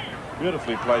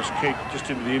beautifully placed kick just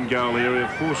into the in-goal area,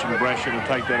 forcing Brasher to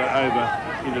take that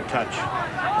over into touch.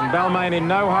 And Balmain in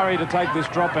no hurry to take this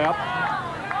dropout.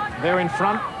 They're in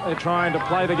front. They're trying to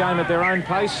play the game at their own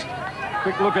pace.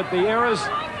 Quick look at the errors.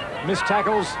 Missed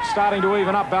tackles starting to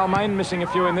even up. Balmain missing a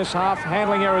few in this half.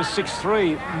 Handling errors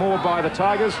 6-3 more by the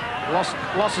Tigers.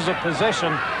 Losses of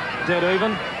possession dead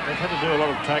even. They've had to do a lot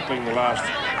of tackling the last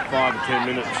 5 or 10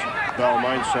 minutes,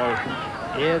 Balmain, so...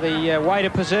 Yeah, the weight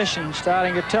of possession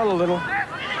starting to tell a little.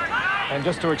 And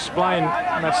just to explain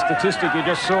that statistic you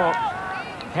just saw,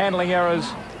 handling errors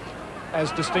as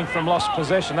distinct from lost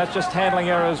possession. That's just handling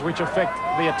errors which affect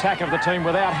the attack of the team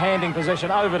without handing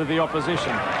possession over to the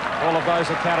opposition. All of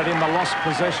those are counted in the lost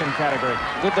possession category.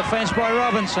 Good defence by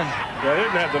Robinson. They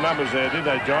didn't have the numbers there, did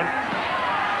they, John?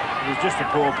 It was just a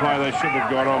poor play. They shouldn't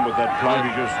have gone on with that play,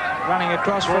 because running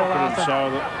across for Arthur. So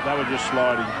they were just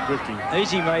sliding, drifting.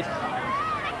 Easy, mate.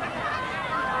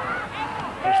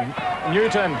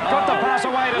 Newton got the pass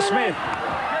away to Smith.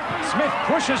 Smith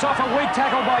pushes off a weak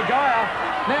tackle by Geyer.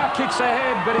 Now kicks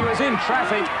ahead, but he was in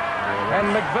traffic. And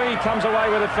McVie comes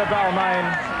away with it for Balmain.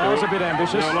 That was a bit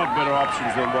ambitious. There are a lot better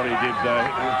options than what he did, though.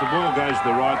 If the ball goes to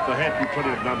the right, they had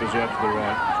plenty of numbers out to the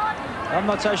right. I'm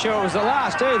not so sure it was the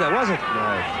last either, was it?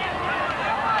 No.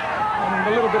 And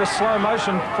a little bit of slow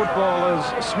motion football as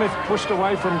Smith pushed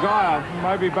away from Geyer.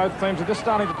 Maybe both teams are just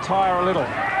starting to tire a little.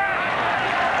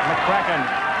 McCracken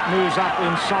moves up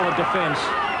in solid defence,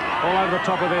 all over the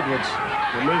top of Edwards.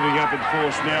 They're moving up in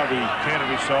force now, the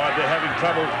Canterbury side. They're having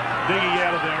trouble digging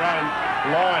out of their own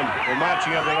line. They're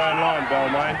marching out their own line,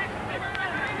 Balmain.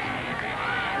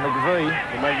 McVie.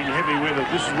 They're making heavy weather.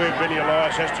 This is where Benny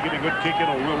Elias has to get a good kick in,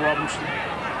 or Will Robinson.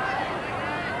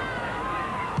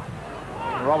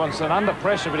 Robinson under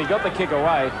pressure, but he got the kick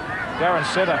away. Darren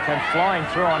Setter came flying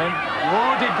through on him.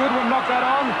 Oh, did Goodwin knock that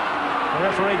on?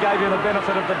 The referee gave him the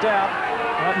benefit of the doubt.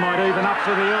 That might even up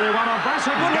for the early one on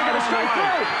Brassard. Goodwin got it straight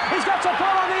through. He's got to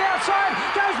pull on the outside.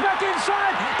 Goes back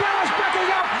inside. Dallas backing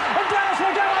up. And Dallas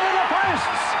will go under the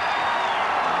posts.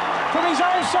 From his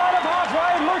own side of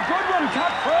halfway, Luke Goodwin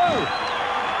cut through.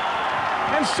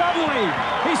 And suddenly,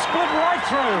 he split right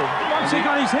through. Once he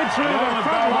got his head through the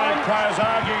front line. Players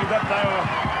arguing that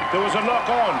there was a knock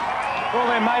on. Well,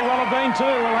 there may well have been too.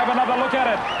 We'll have another look at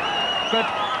it. But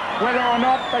whether or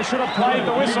not they should have played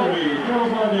the whistle,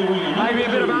 maybe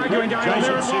a bit of arguing going on.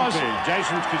 There it was.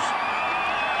 Jason's...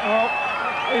 Well,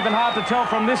 even hard to tell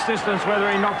from this distance whether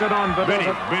he knocked it on. But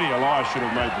Benny Elias should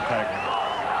have made the tackle.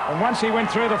 And once he went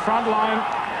through the front line,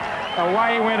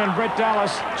 away he went, and Brett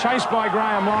Dallas, chased by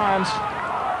Graham Lyons.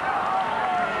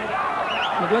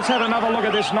 But let's have another look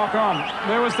at this knock-on.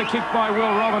 There was the kick by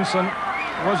Will Robinson.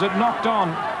 Was it knocked on?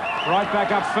 Right back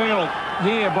upfield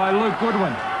here by Luke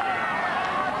Goodwin.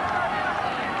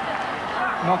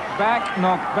 Knocked back,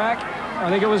 knocked back. I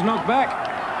think it was knocked back.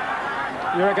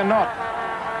 You reckon not?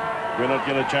 We're not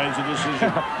going to change the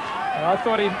decision. I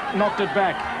thought he knocked it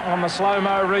back on the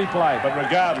slow-mo replay. But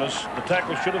regardless, the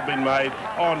tackle should have been made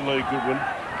on Luke Goodwin.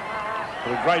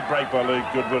 But a great break by Luke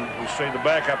Goodwin. We see the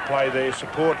backup play there,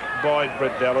 support by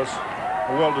Brett Dallas.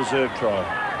 A well-deserved try.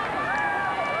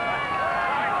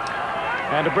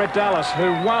 And to Brett Dallas, who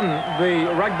won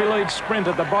the Rugby League sprint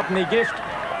at the Botany Gift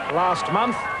last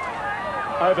month.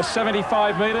 Over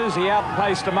 75 metres, he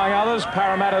outpaced, among others,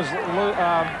 Parramatta's Lee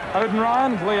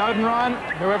Odenryan,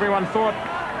 who everyone thought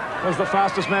was the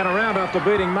fastest man around after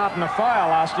beating Martin Afire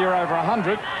last year over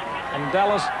 100. And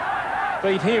Dallas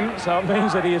beat him, so it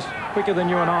means that he is quicker than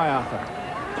you and I, Arthur.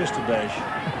 Just a dash.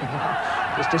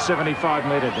 Just a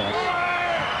 75-metre dash.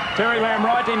 Terry Lamb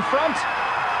right in front,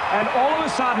 and all of a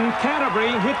sudden,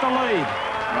 Canterbury hit the lead.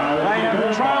 They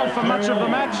have trailed for much of the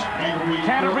match.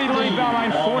 Canterbury lead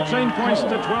Balmain 14 points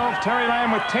to 12. Terry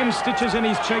Lamb with 10 stitches in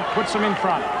his cheek puts them in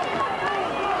front.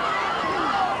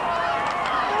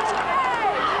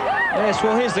 Yes,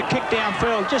 well, here's the kick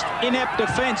downfield. Just inept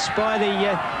defence by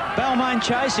the Balmain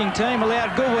chasing team.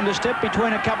 Allowed Goodwin to step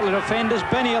between a couple of defenders,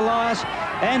 Benny Elias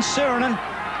and Sirinen.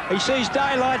 He sees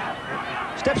daylight,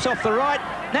 steps off the right.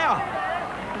 Now,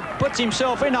 puts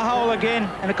himself in a hole again.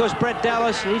 And, of course, Brett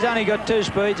Dallas, he's only got 2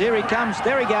 speeds. Here he comes.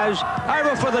 There he goes.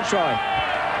 Over for the try.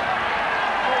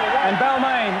 And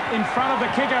Balmain in front of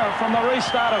the kicker from the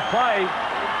restart of play.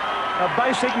 A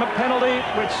basic penalty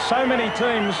which so many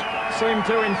teams seem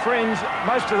to infringe.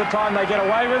 Most of the time they get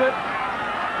away with it.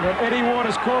 But Eddie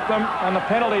Waters caught them, and the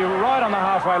penalty right on the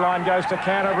halfway line goes to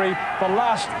Canterbury. The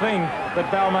last thing that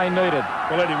Balmain needed.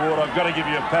 Well, Eddie Waters, I've got to give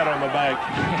you a pat on the back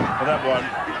for that one.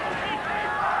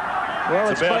 Well,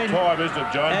 it's about time, isn't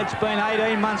it, John? It's been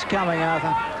 18 months coming,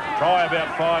 Arthur. Try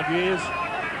about 5 years.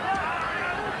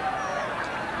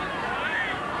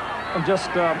 And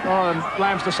just,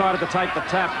 Lamb's decided to take the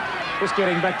tap. Just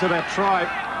getting back to that try.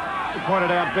 He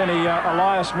pointed out Benny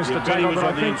Elias missed the tackle, but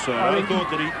I think... I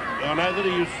thought that I know that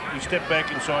he stepped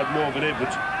back inside Morgan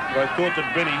Edwards, but I thought that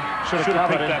Benny should have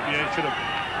picked up. Yeah, should have.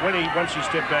 Once he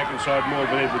stepped back inside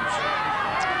Morgan Edwards,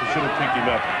 he should have picked him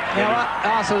up. Now,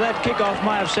 Arthur, that kick-off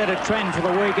may have set a trend for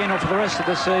the weekend or for the rest of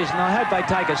the season. I hope they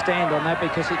take a stand on that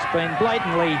because it's been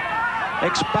blatantly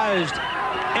exposed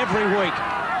every week,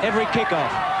 every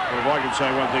kick-off. Well, if I can say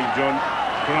one thing, John,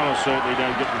 Cronulla certainly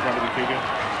don't get in front of the kicker.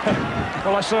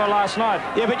 Well, I saw last night.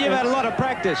 Yeah, but you've had a lot of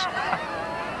practice.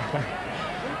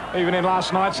 Even in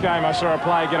last night's game, I saw a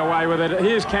player get away with it.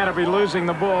 Here's Canterbury losing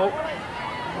the ball.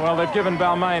 Well, they've given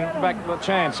Balmain back the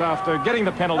chance after getting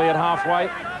the penalty at halfway.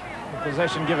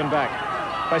 Possession given back.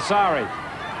 Baisari.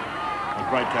 A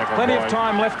great tackle. Plenty of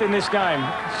time left in this game.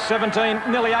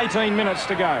 17, nearly 18 minutes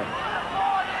to go.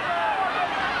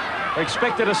 We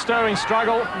expected a stirring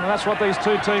struggle, and that's what these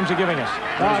two teams are giving us.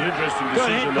 It was an interesting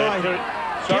decision. Good hit by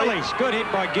Gillies. Good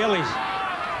hit by Gillies.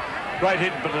 Great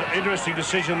hit, but an interesting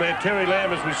decision there. Terry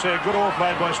Lamb, as we see, a good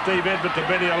offload by Steve Edmund to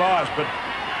Benny Elias, but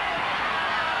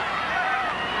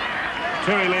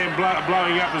Terry Lamb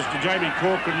blowing up as Jamie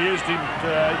Corcoran used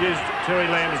Terry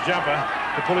Lamb's jumper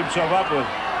to pull himself up with.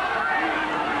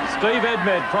 Steve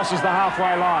Edmed crosses the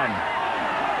halfway line.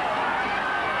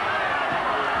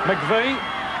 McVie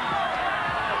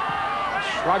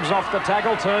shrugs off the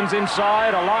tackle, turns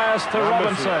inside. Elias to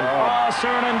Robinson. Oh,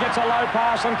 Sirenen gets a low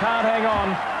pass and can't hang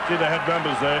on. Gee, they had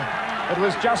numbers there. It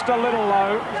was just a little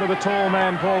low for the tall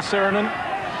man, Paul Sirenen.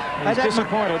 He's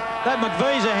disappointed. That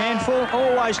McVie's a handful,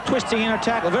 always twisting in a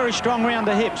tackle, very strong round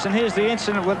the hips. And here's the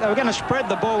incident. They were going to spread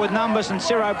the ball with numbers, and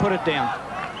Ciro put it down.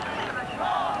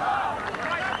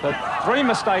 The 3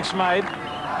 mistakes made.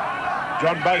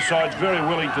 John, both sides very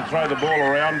willing to throw the ball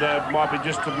around. Might be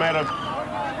just a matter of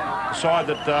the side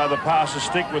that the passes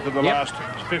stick with in the last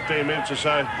 15 minutes or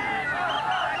so.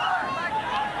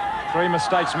 3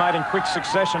 mistakes made in quick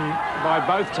succession by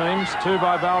both teams. 2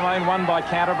 by Balmain, 1 by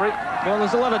Canterbury. Well,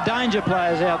 there's a lot of danger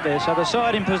players out there, so the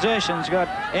side in possession's got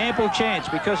ample chance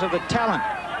because of the talent.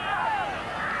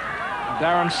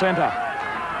 Darren centre.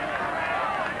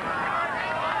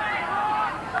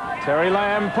 Terry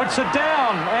Lamb puts it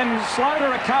down, and slow to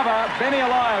recover. Benny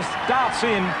Elias darts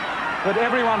in, but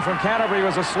everyone from Canterbury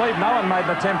was asleep. No one made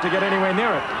an attempt to get anywhere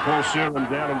near it. Paul Sirenen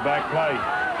down and back play.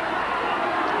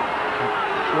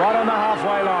 Right on the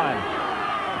halfway line.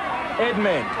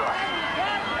 Edmed.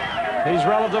 He's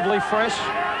relatively fresh.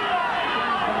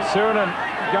 Sirenen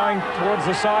going towards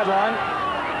the sideline.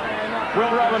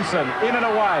 Will Robinson in and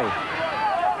away.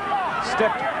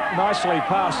 Stepped nicely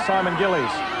past Simon Gillies.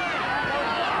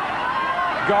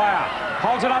 Geyer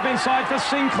holds it up inside for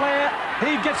Sinclair.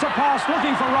 He gets a pass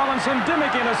looking for Robinson.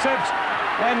 Dimmick intercepts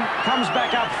and comes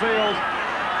back upfield.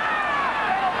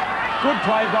 Good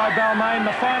play by Balmain.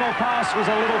 The final pass was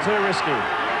a little too risky.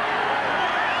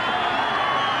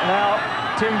 Now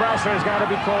Tim Brasher is going to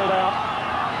be called out.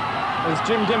 There's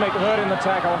Jim Dimmick hurt in the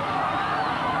tackle.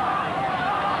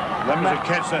 That was a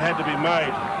catch that had to be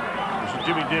made. It was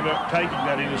Jimmy Dimmick taking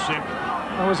that intercept.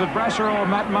 Was it Brasher or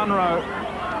Matt Munro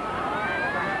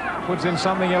puts in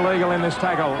something illegal in this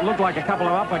tackle? It looked like a couple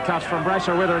of uppercuts from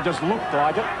Brasher, whether it just looked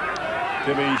like it.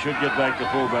 Timmy, you should get back to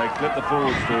fullback. Let the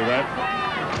forwards do that.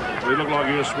 He looked like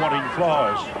he was swatting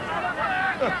flies.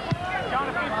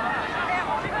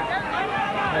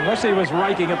 Unless he was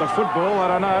raking at the football, I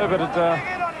don't know, but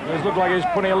it looked like he was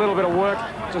putting a little bit of work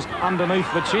just underneath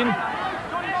the chin.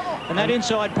 And that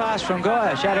inside pass from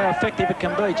Geyer showed how effective it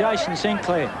can be. Jason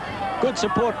Sinclair, good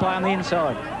support play on the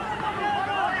inside.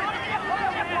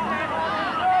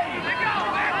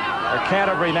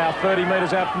 Canterbury now 30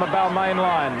 metres out from the Balmain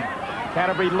line.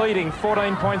 Canterbury leading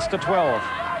 14 points to 12.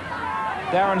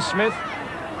 Darren Smith,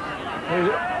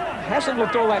 who hasn't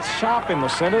looked all that sharp in the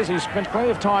centres. He's spent plenty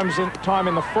of time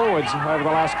in the forwards over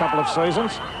the last couple of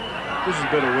seasons. This is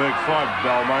better work by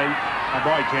Balmain,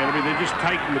 by Canterbury. They're just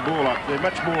taking the ball up. They're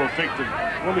much more effective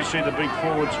when we see the big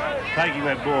forwards taking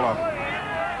that ball up.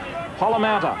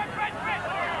 Polomounta,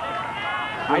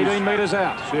 18 metres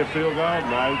out. See a field goal?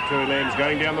 No. Terry Lamb's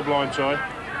going down the blind side.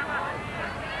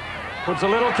 Puts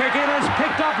a little kick in. It's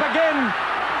picked up again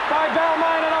by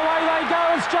Balmain, and away they go.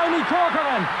 It's Jamie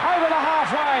Corcoran over the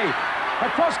halfway.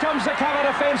 Across comes the cover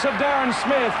defence of Darren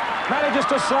Smith. Manages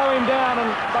to slow him down, and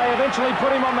they eventually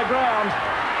put him on the ground.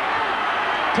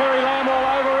 Terry Lamb all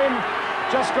over him.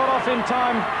 Just got off in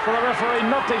time for the referee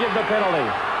not to give the penalty.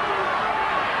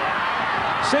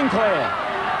 Sinclair.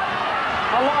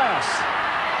 Elias.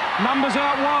 Numbers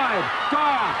out wide.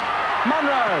 Geyer.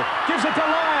 Munro gives it to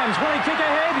Lyons. Will he kick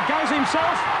ahead? Goes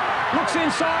himself. Looks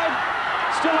inside.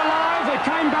 Still alive. They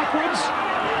came backwards.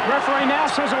 Referee now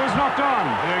says it was knocked on.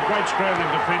 Yeah, great scrambling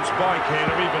defence by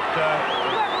Canterbury, but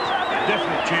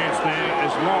definite chance there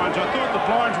as Lyons. I thought the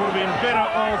Lions would have been better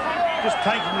off just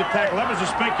taking the tackle. That was a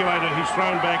speculator he's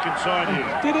thrown back inside here.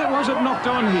 Was it knocked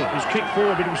on here? It was kicked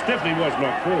forward, but it definitely was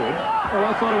knocked forward. Well,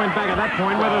 I thought it went back at that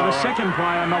point, whether the second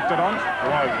player knocked it on.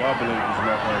 I believe it was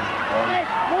knocked on.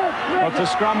 Well, it's a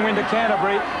scrum win to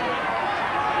Canterbury.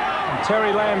 And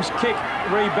Terry Lamb's kick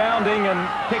rebounding and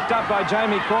picked up by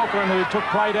Jamie Corcoran, who took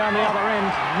play down the other end.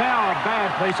 Now a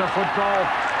bad piece of football.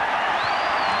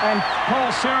 And Paul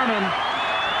Sirenen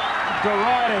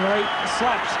deridingly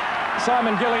slaps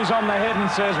Simon Gillies on the head and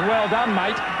says, "Well done,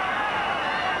 mate.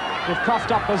 You've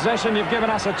coughed up possession. You've given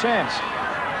us a chance."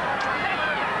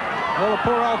 Well, the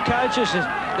poor old coaches,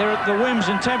 they're at the whims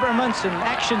and temperaments and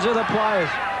actions of the players.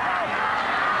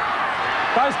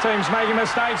 Both teams making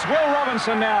mistakes. Will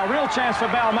Robinson now, real chance for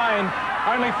Balmain,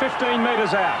 only 15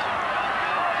 metres out.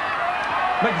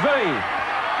 McVie,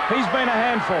 he's been a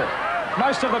handful.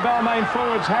 Most of the Balmain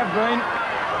forwards have been.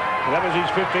 And that was his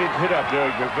 15th hit-up,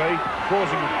 Derek McVie,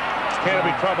 causing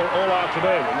Canterbury trouble all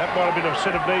afternoon, and that might have been a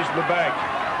set of knees in the back.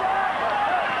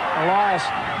 Elias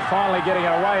finally getting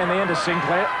it away in the end of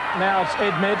Sinclair. Now it's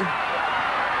Edmed.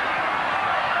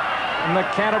 And the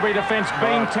Canterbury defence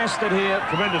being tested here.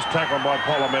 Tremendous tackle by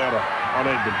Balmain on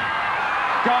Edmed.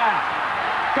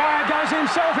 Guy goes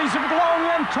himself. He's long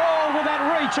and tall with that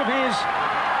reach of his.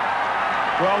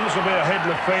 Well, this will be a head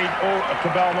and a feed all to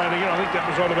Balmain again. I think that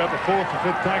was on about the 4th or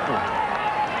 5th tackle.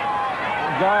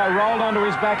 Guy rolled onto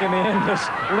his back in the end as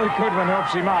Luke Goodwin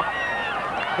helps him up.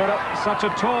 But such a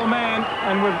tall man,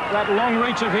 and with that long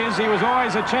reach of his, he was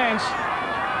always a chance.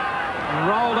 And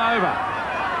rolled over.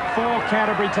 4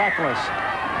 Canterbury tacklers.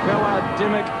 Vella,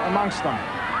 Dimmick amongst them.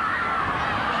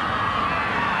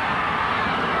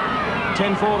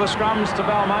 10-4 the scrums to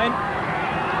Balmain.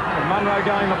 With Munro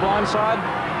going the blind side.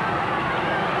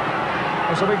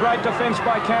 This will be great defence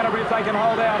by Canterbury if they can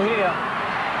hold out here.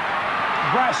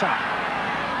 Brasher.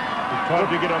 He tried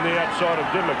to get on the outside of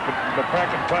Dimmick, but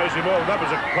Brackett plays him well. That was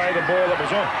a play the ball that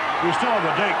was on. He was still on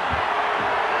the deck.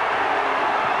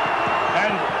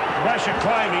 And Brasher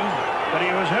claiming that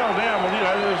he was held down. Well, you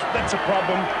know, that's a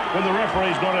problem when the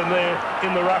referee's not in there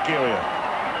in the ruck area.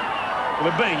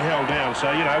 Well, they're being held down,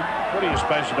 so, you know, what are you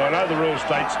supposed to do? I know the rule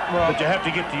states that you have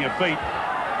to get to your feet.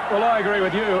 Well, I agree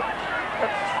with you.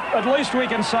 At least we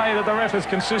can say that the ref is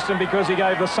consistent because he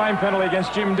gave the same penalty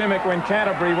against Jim Dimmick when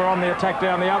Canterbury were on the attack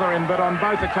down the other end. But on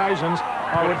both occasions,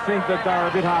 I would think that they were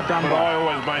a bit hard done by. But I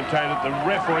always maintain that the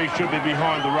referee should be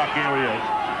behind the ruck area.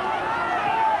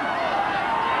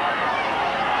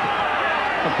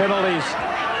 The penalties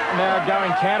now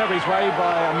going Canterbury's way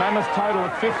by a mammoth total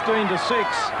of 15-6.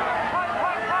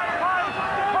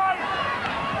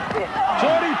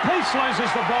 Geordie Peace loses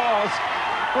the balls.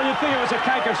 Well, you'd think it was a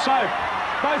cake of soap.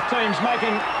 Both teams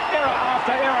making error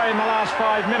after error in the last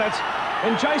 5 minutes.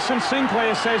 And Jason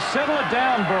Sinclair says, settle it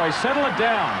down, boys, settle it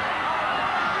down.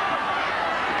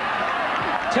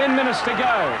 10 minutes to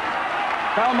go.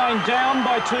 Balmain down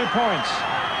by 2 points.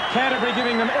 Canterbury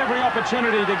giving them every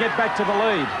opportunity to get back to the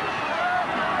lead.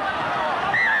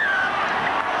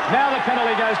 Now the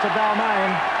penalty goes to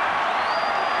Balmain.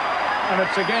 And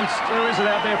it's against, who is it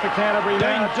out there for Canterbury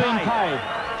now? Dean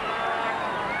Pay.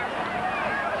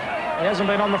 He hasn't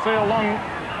been on the field long,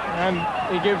 and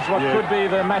he gives what could be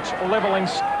the match levelling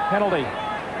penalty.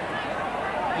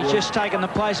 He's just taken the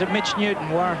place of Mitch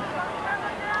Newton, Warren.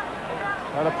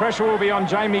 Now the pressure will be on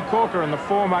Jamie Corcoran, the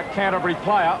former Canterbury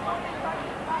player,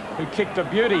 who kicked a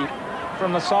beauty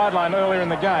from the sideline earlier in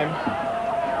the game.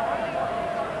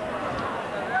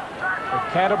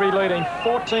 With Canterbury leading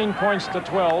 14 points to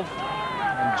 12,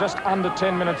 and just under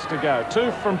 10 minutes to go.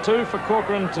 2 from 2 for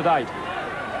Corcoran to date.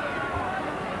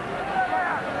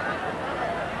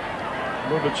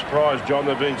 A little bit surprised, John,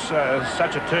 there being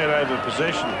such a turnover of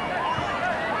possession.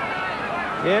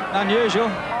 Yep,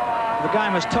 unusual. If the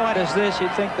game as tight as this,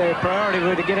 you'd think their priority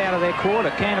would be to get out of their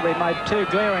quarter. Canterbury made 2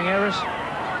 glaring errors.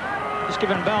 Just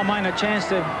giving Balmain a chance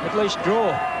to at least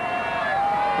draw.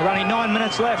 With only 9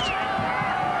 minutes left.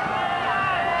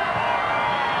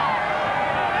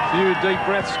 Few deep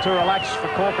breaths to relax for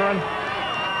Corcoran.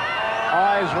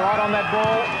 Eyes right on that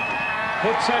ball.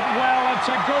 Hits it well.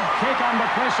 It's a good kick under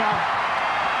pressure.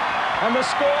 And the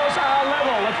scores are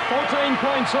level at 14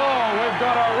 points all. We've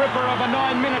got a ripper of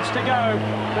 9 minutes to go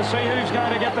to see who's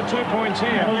going to get the 2 points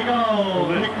here. Here we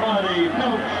go. Nick Marty,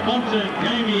 Phelps, Munson,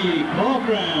 Jamie,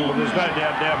 Corcoran. Well, there's no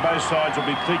doubt now both sides will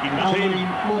be thinking 10,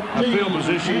 a field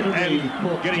position and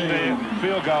getting their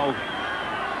field goal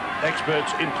experts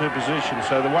into position.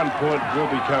 So the 1 point will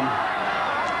become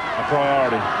a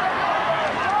priority.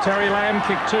 Terry Lamb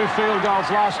kicked 2 field goals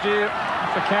last year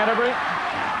for Canterbury.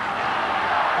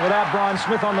 Without Brian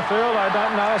Smith on the field, I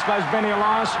don't know. I suppose Benny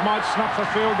Elias might snuff a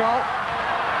field goal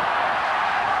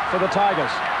for the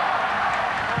Tigers.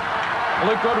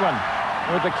 Luke Goodwin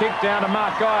with the kick down to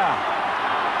Mark Geyer.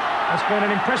 It's been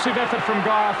an impressive effort from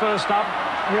Geyer first up.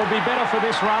 He'll be better for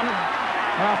this run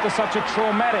after such a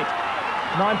traumatic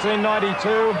 1992,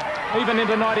 even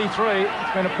into 93.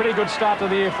 It's been a pretty good start to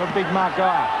the year for big Mark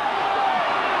Geyer.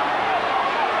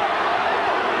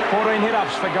 14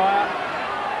 hit-ups for Geyer.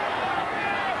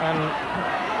 And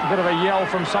a bit of a yell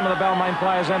from some of the Balmain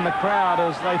players and the crowd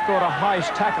as they thought a high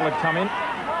tackle had come in.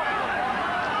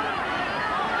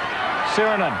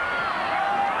 Sirenen.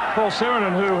 Paul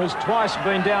Sirenen, who has twice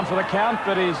been down for the count,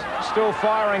 but he's still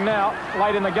firing now,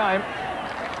 late in the game.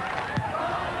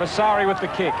 Basari with the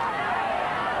kick.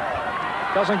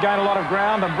 Doesn't gain a lot of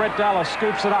ground, and Brett Dallas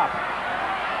scoops it up.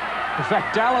 In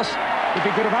fact, Dallas If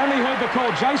he could have only heard the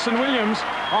call, Jason Williams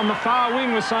on the far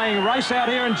wing was saying, race out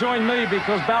here and join me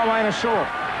because Balmain are short.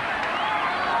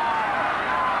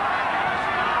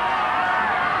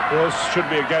 Well, this should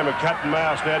be a game of cat and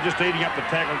mouse now, just eating up the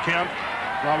tackle count.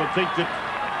 I would think that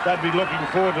they'd be looking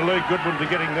forward to Lee Goodwin to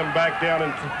getting them back down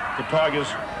into the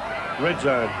Tigers' red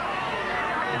zone.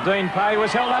 Dean Pay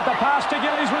was held up. The pass to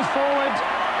Gillies was forward.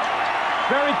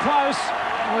 Very close.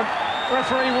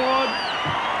 Referee Ward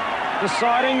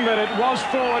deciding that it was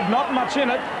forward, not much in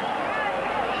it.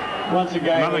 Once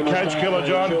again, another coach killer,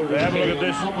 John. Have a look at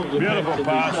this. Beautiful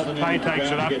pass. Pay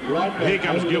takes it up. Here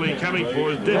comes Gilly coming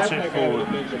for his dead set forward.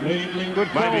 Good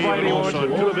call, maybe even also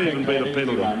could have even been a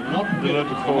penalty. Delivered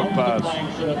the forward pass.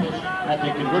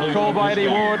 Good call by Eddie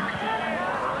Ward.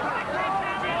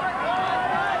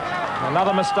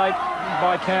 Another mistake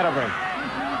by Canterbury.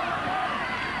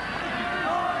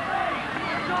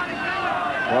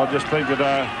 Well, I just think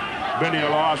that Benny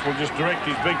Elias will just direct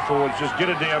his big forwards. Just get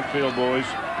it downfield, boys.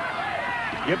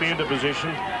 Get me into position.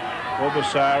 Or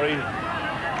Basari.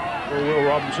 Or Will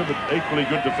Robinson. But equally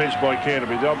good defence by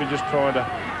Canterbury. They'll be just trying to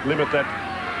limit that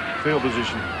field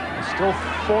position. Still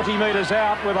 40 metres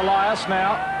out with Elias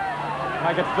now.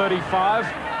 Make it 35.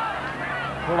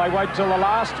 Will they wait till the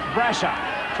last? Brasher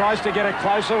tries to get it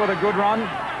closer with a good run.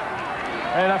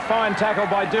 And a fine tackle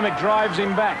by Dimmock drives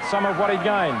him back. Some of what he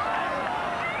gained.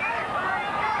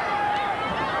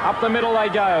 Up the middle they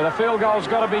go. The field goal's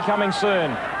got to be coming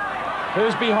soon.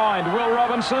 Who's behind? Will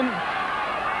Robinson.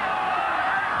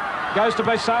 Goes to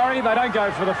Basari. They don't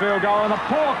go for the field goal. And a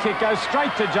poor kick goes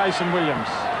straight to Jason Williams.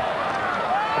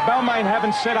 The Balmain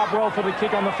haven't set up well for the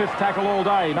kick on the fifth tackle all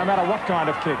day, no matter what kind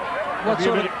of kick.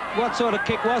 What sort of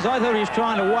kick was? I thought he was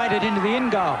trying to weight it into the in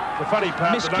goal. The funny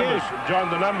part, the numbers, John,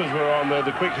 the numbers were on there,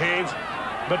 the quick hands.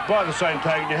 But by the same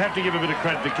token, you have to give a bit of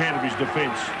credit to Canterbury's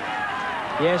defence.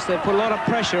 Yes, they put a lot of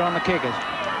pressure on the kickers.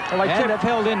 Well, they've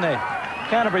held in there.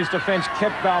 Canterbury's defence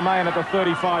kept Balmain at the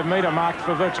 35-metre mark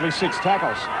for virtually 6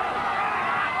 tackles.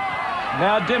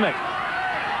 Now Dimmock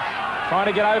trying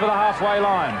to get over the halfway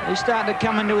line. He's starting to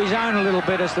come into his own a little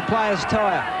bit as the players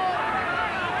tire.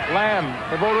 Lamb,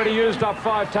 they've already used up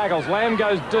 5 tackles. Lamb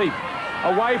goes deep.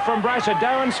 Away from Brasher.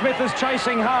 Darren Smith is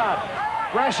chasing hard.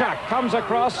 Brasher comes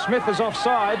across. Smith is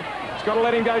offside. He's got to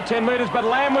let him go 10 metres, but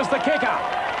Lamb was the kicker.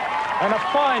 And a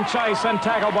fine chase and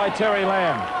tackle by Terry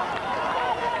Lamb.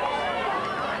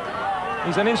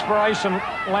 He's an inspiration,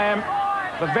 Lamb,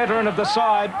 the veteran of the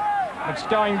side. It's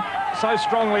going so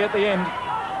strongly at the end.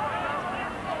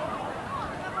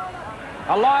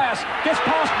 Elias gets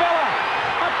past Bella.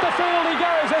 Up the field he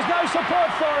goes. There's no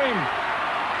support for him.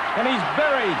 And he's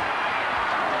buried.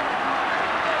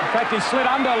 In fact, he slid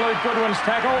under Luke Goodwin's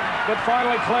tackle, but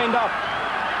finally cleaned up.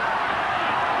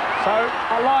 So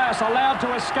Elias allowed to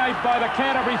escape by the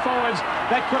Canterbury forwards.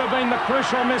 That could have been the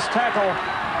crucial missed tackle.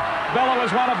 Bella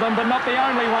was one of them, but not the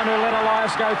only one who let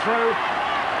Elias go through.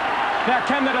 Now,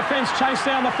 can the defence chase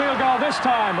down the field goal this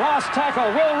time? Last tackle,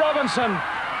 Will Robinson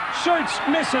shoots,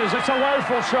 misses. It's a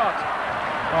woeful shot.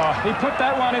 Oh, he put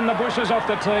that one in the bushes off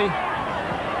the tee.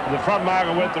 The front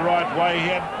marker went the right way.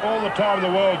 He had all the time in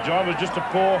the world, John. It was just a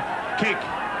poor kick.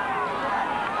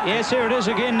 Yes, here it is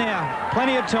again now.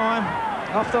 Plenty of time.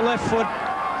 Off the left foot,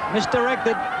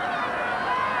 misdirected.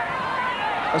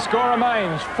 The score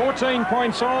remains 14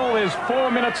 points all. There's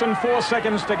 4 minutes and 4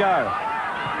 seconds to go.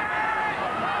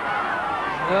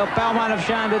 Well, Balmain have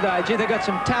shown today. Gee, they've got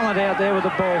some talent out there with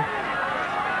the ball.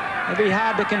 It'll be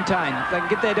hard to contain if they can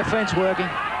get their defence working.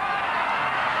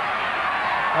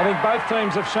 I think both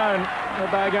teams have shown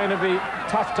that they're going to be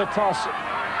tough to toss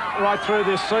right through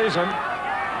this season.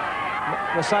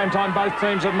 At the same time, both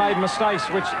teams have made mistakes,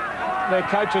 which their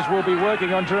coaches will be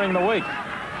working on during the week.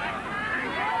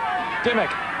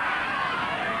 Dimmock.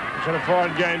 It's a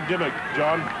fine game, Dimmock,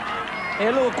 John. Yeah,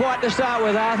 a little quiet to start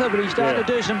with, Arthur, but he's starting to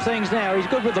do some things now. He's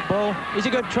good with the ball. He's a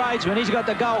good tradesman. He's got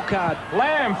the gold card.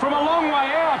 Lamb from a long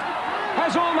way out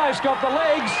has almost got the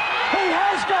legs. He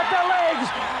has got the legs.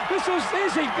 This is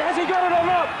easy. Has he got it or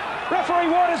not? Referee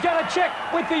Ward is going to check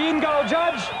with the in-goal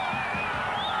judge.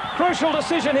 Crucial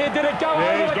decision here. Did it go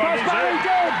over the crossbar? He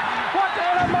did. What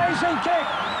an amazing kick.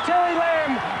 Terry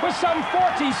Lamb was some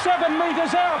 47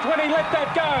 metres out when he let that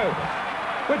go.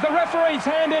 With the referee's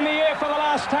hand in the air for the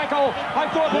last tackle, I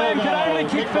thought Lamb could only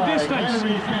kick for distance.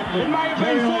 It may have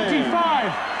been 45,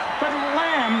 but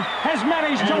Lamb has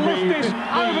managed to lift this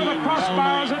over the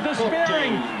crossbar as a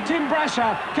despairing Tim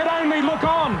Brasher could only look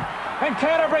on. And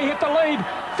Canterbury hit the lead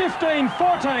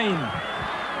 15-14.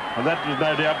 And that,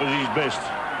 no doubt, was his best.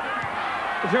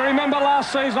 If you remember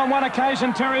last season, on one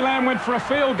occasion, Terry Lamb went for a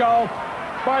field goal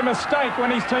by mistake when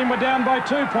his team were down by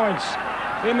 2 points.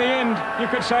 in the end, you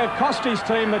could say it cost his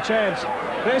team the chance.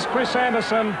 There's Chris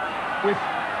Anderson with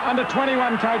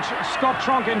under-21 coach Scott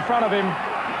Tronk in front of him.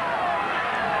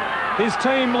 His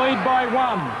team lead by 1.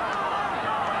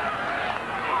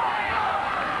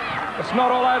 It's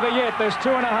not all over yet. There's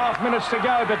 2.5 minutes to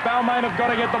go, but Balmain have got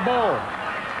to get the ball.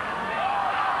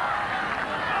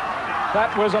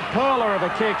 That was a pearler of a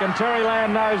kick, and Terry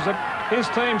Lamb knows that his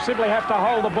team simply have to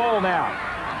hold the ball now.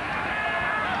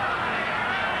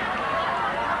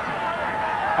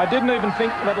 I didn't even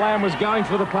think that Lamb was going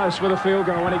for the post with a field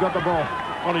goal when he got the ball.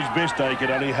 On his best day, he could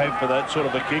only hope for that sort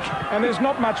of a kick. And there's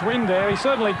not much wind there. He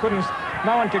certainly couldn't.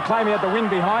 No one could claim he had the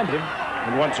wind behind him.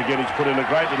 And once again, he's put in a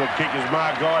great little kick as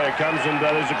Mark Geyer comes, and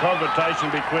there's a confrontation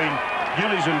between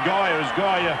Gillies and Geyer as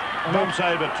Geyer bumps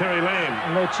over Terry Lamb.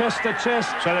 And they're chest to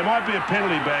chest. So there might be a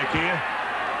penalty back here.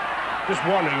 Just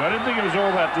wondering. I didn't think it was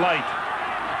all that late.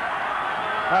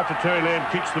 After Terry Lamb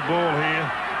kicks the ball here,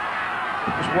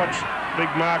 just watch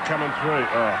Big Mark coming through.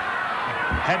 Oh,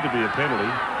 had to be a penalty.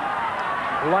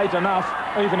 Late enough,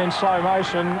 even in slow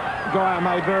motion. Geyer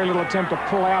made very little attempt to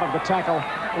pull out of the tackle,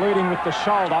 leading with the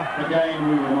shoulder. Again,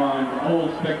 we remind all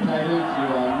spectators you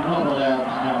are not allowed to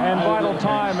come. And vital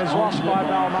time is lost by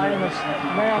Balmain. It's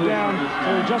now down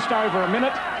to just over a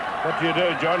minute. What do you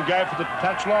do, John? Go for the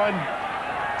touchline?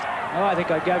 Oh, I think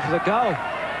I'd go for the goal.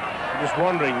 Just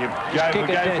wondering, you go for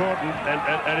it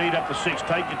and eat up the 6.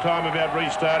 Take your time about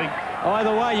restarting.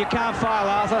 Either way, you can't fail,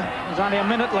 Arthur. There's only a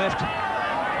minute left.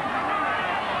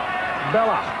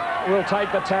 Bella will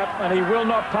take the tap, and he will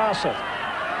not pass it.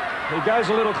 He goes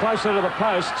a little closer to the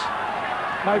post.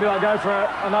 Maybe they'll go for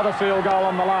another field goal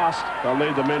on the last. They'll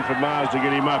need the men from Mars to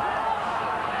get him up.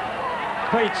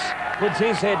 Peets puts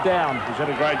his head down. He's had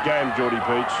a great game, Geordie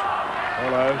Peets.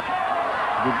 Hello.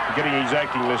 Getting his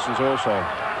acting lessons also.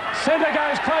 Centre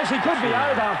goes close. He could be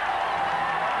over.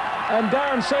 And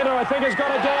Darren Centre, I think, has got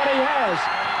a doubt. He has.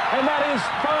 And that is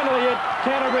finally it.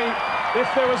 Canterbury, if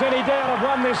there was any doubt, have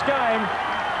won this game.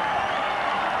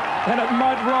 And it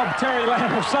might rob Terry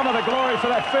Lamb of some of the glory for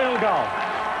that field goal.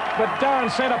 But Darren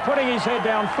Centre putting his head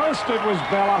down. First it was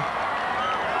Bella,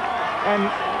 and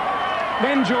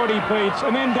then Geordie Peets,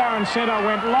 and then Darren Centre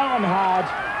went low and hard,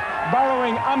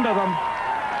 burrowing under them.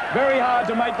 Very hard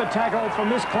to make the tackle from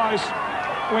this close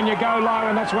when you go low,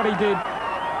 and that's what he did.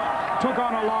 Took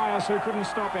on Elias, who couldn't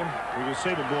stop him. You can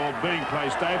see the ball being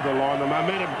placed over the line. The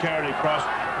momentum carried across.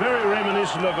 Very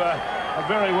reminiscent of a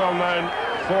very well-known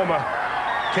former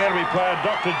Canterbury player,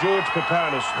 Dr. George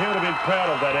Papanis. He would have been proud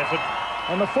of that effort.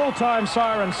 And the full-time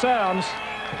siren sounds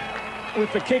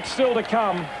with the kick still to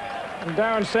come. And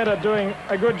Darren Centre doing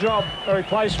a good job, a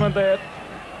replacement there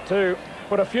to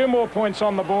put a few more points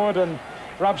on the board and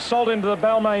rub salt into the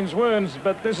Balmain's wounds.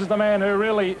 But this is the man who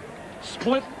really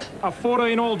split a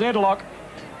 14-all deadlock.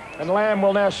 And Lamb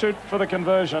will now shoot for the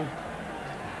conversion.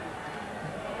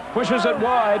 Pushes it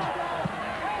wide.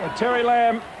 And Terry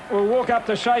Lamb will walk up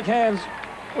to shake hands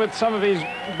with some of his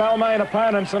Balmain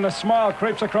opponents, and a smile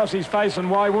creeps across his face, and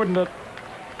why wouldn't it?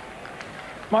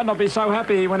 Might not be so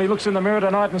happy when he looks in the mirror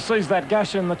tonight and sees that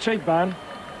gash in the cheekbone.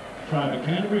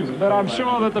 But I'm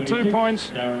sure that the 2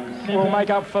 points will make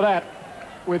up for that,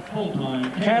 with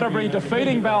Canterbury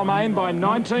defeating Balmain by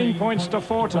 19 points to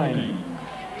 14.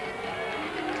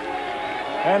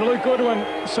 And Luke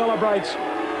Goodwin celebrates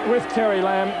with Terry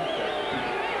Lamb.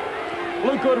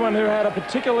 Luke Goodwin, who had a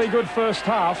particularly good first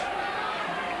half.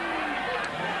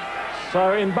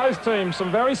 So in both teams,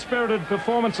 some very spirited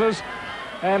performances.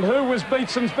 And who was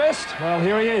Beatson's best? Well,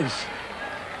 here he is.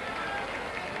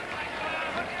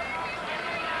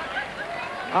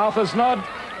 Arthur's nod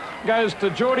goes to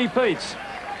Geordie Peets,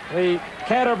 the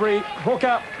Canterbury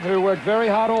hooker who worked very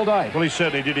hard all day. Well, he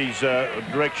certainly did. His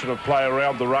direction of play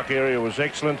around the ruck area was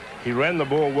excellent. He ran the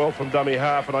ball well from dummy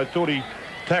half, and I thought he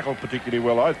tackled particularly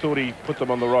well. I thought he put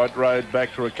them on the right road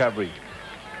back to recovery.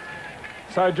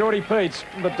 So Geordie Peets,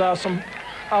 but some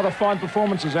other fine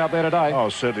performances out there today. Oh,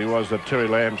 certainly was. That Terry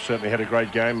Lamb certainly had a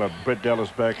great game. Brett Dallas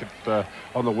back at,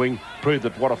 on the wing proved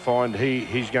that what a find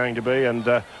he's going to be.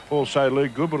 And also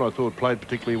Luke Goodwin, I thought, played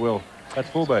particularly well at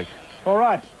fullback. All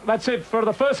right, that's it for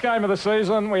the first game of the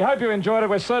season. We hope you enjoyed it.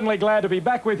 We're certainly glad to be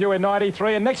back with you in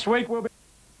 93. And next week we'll be...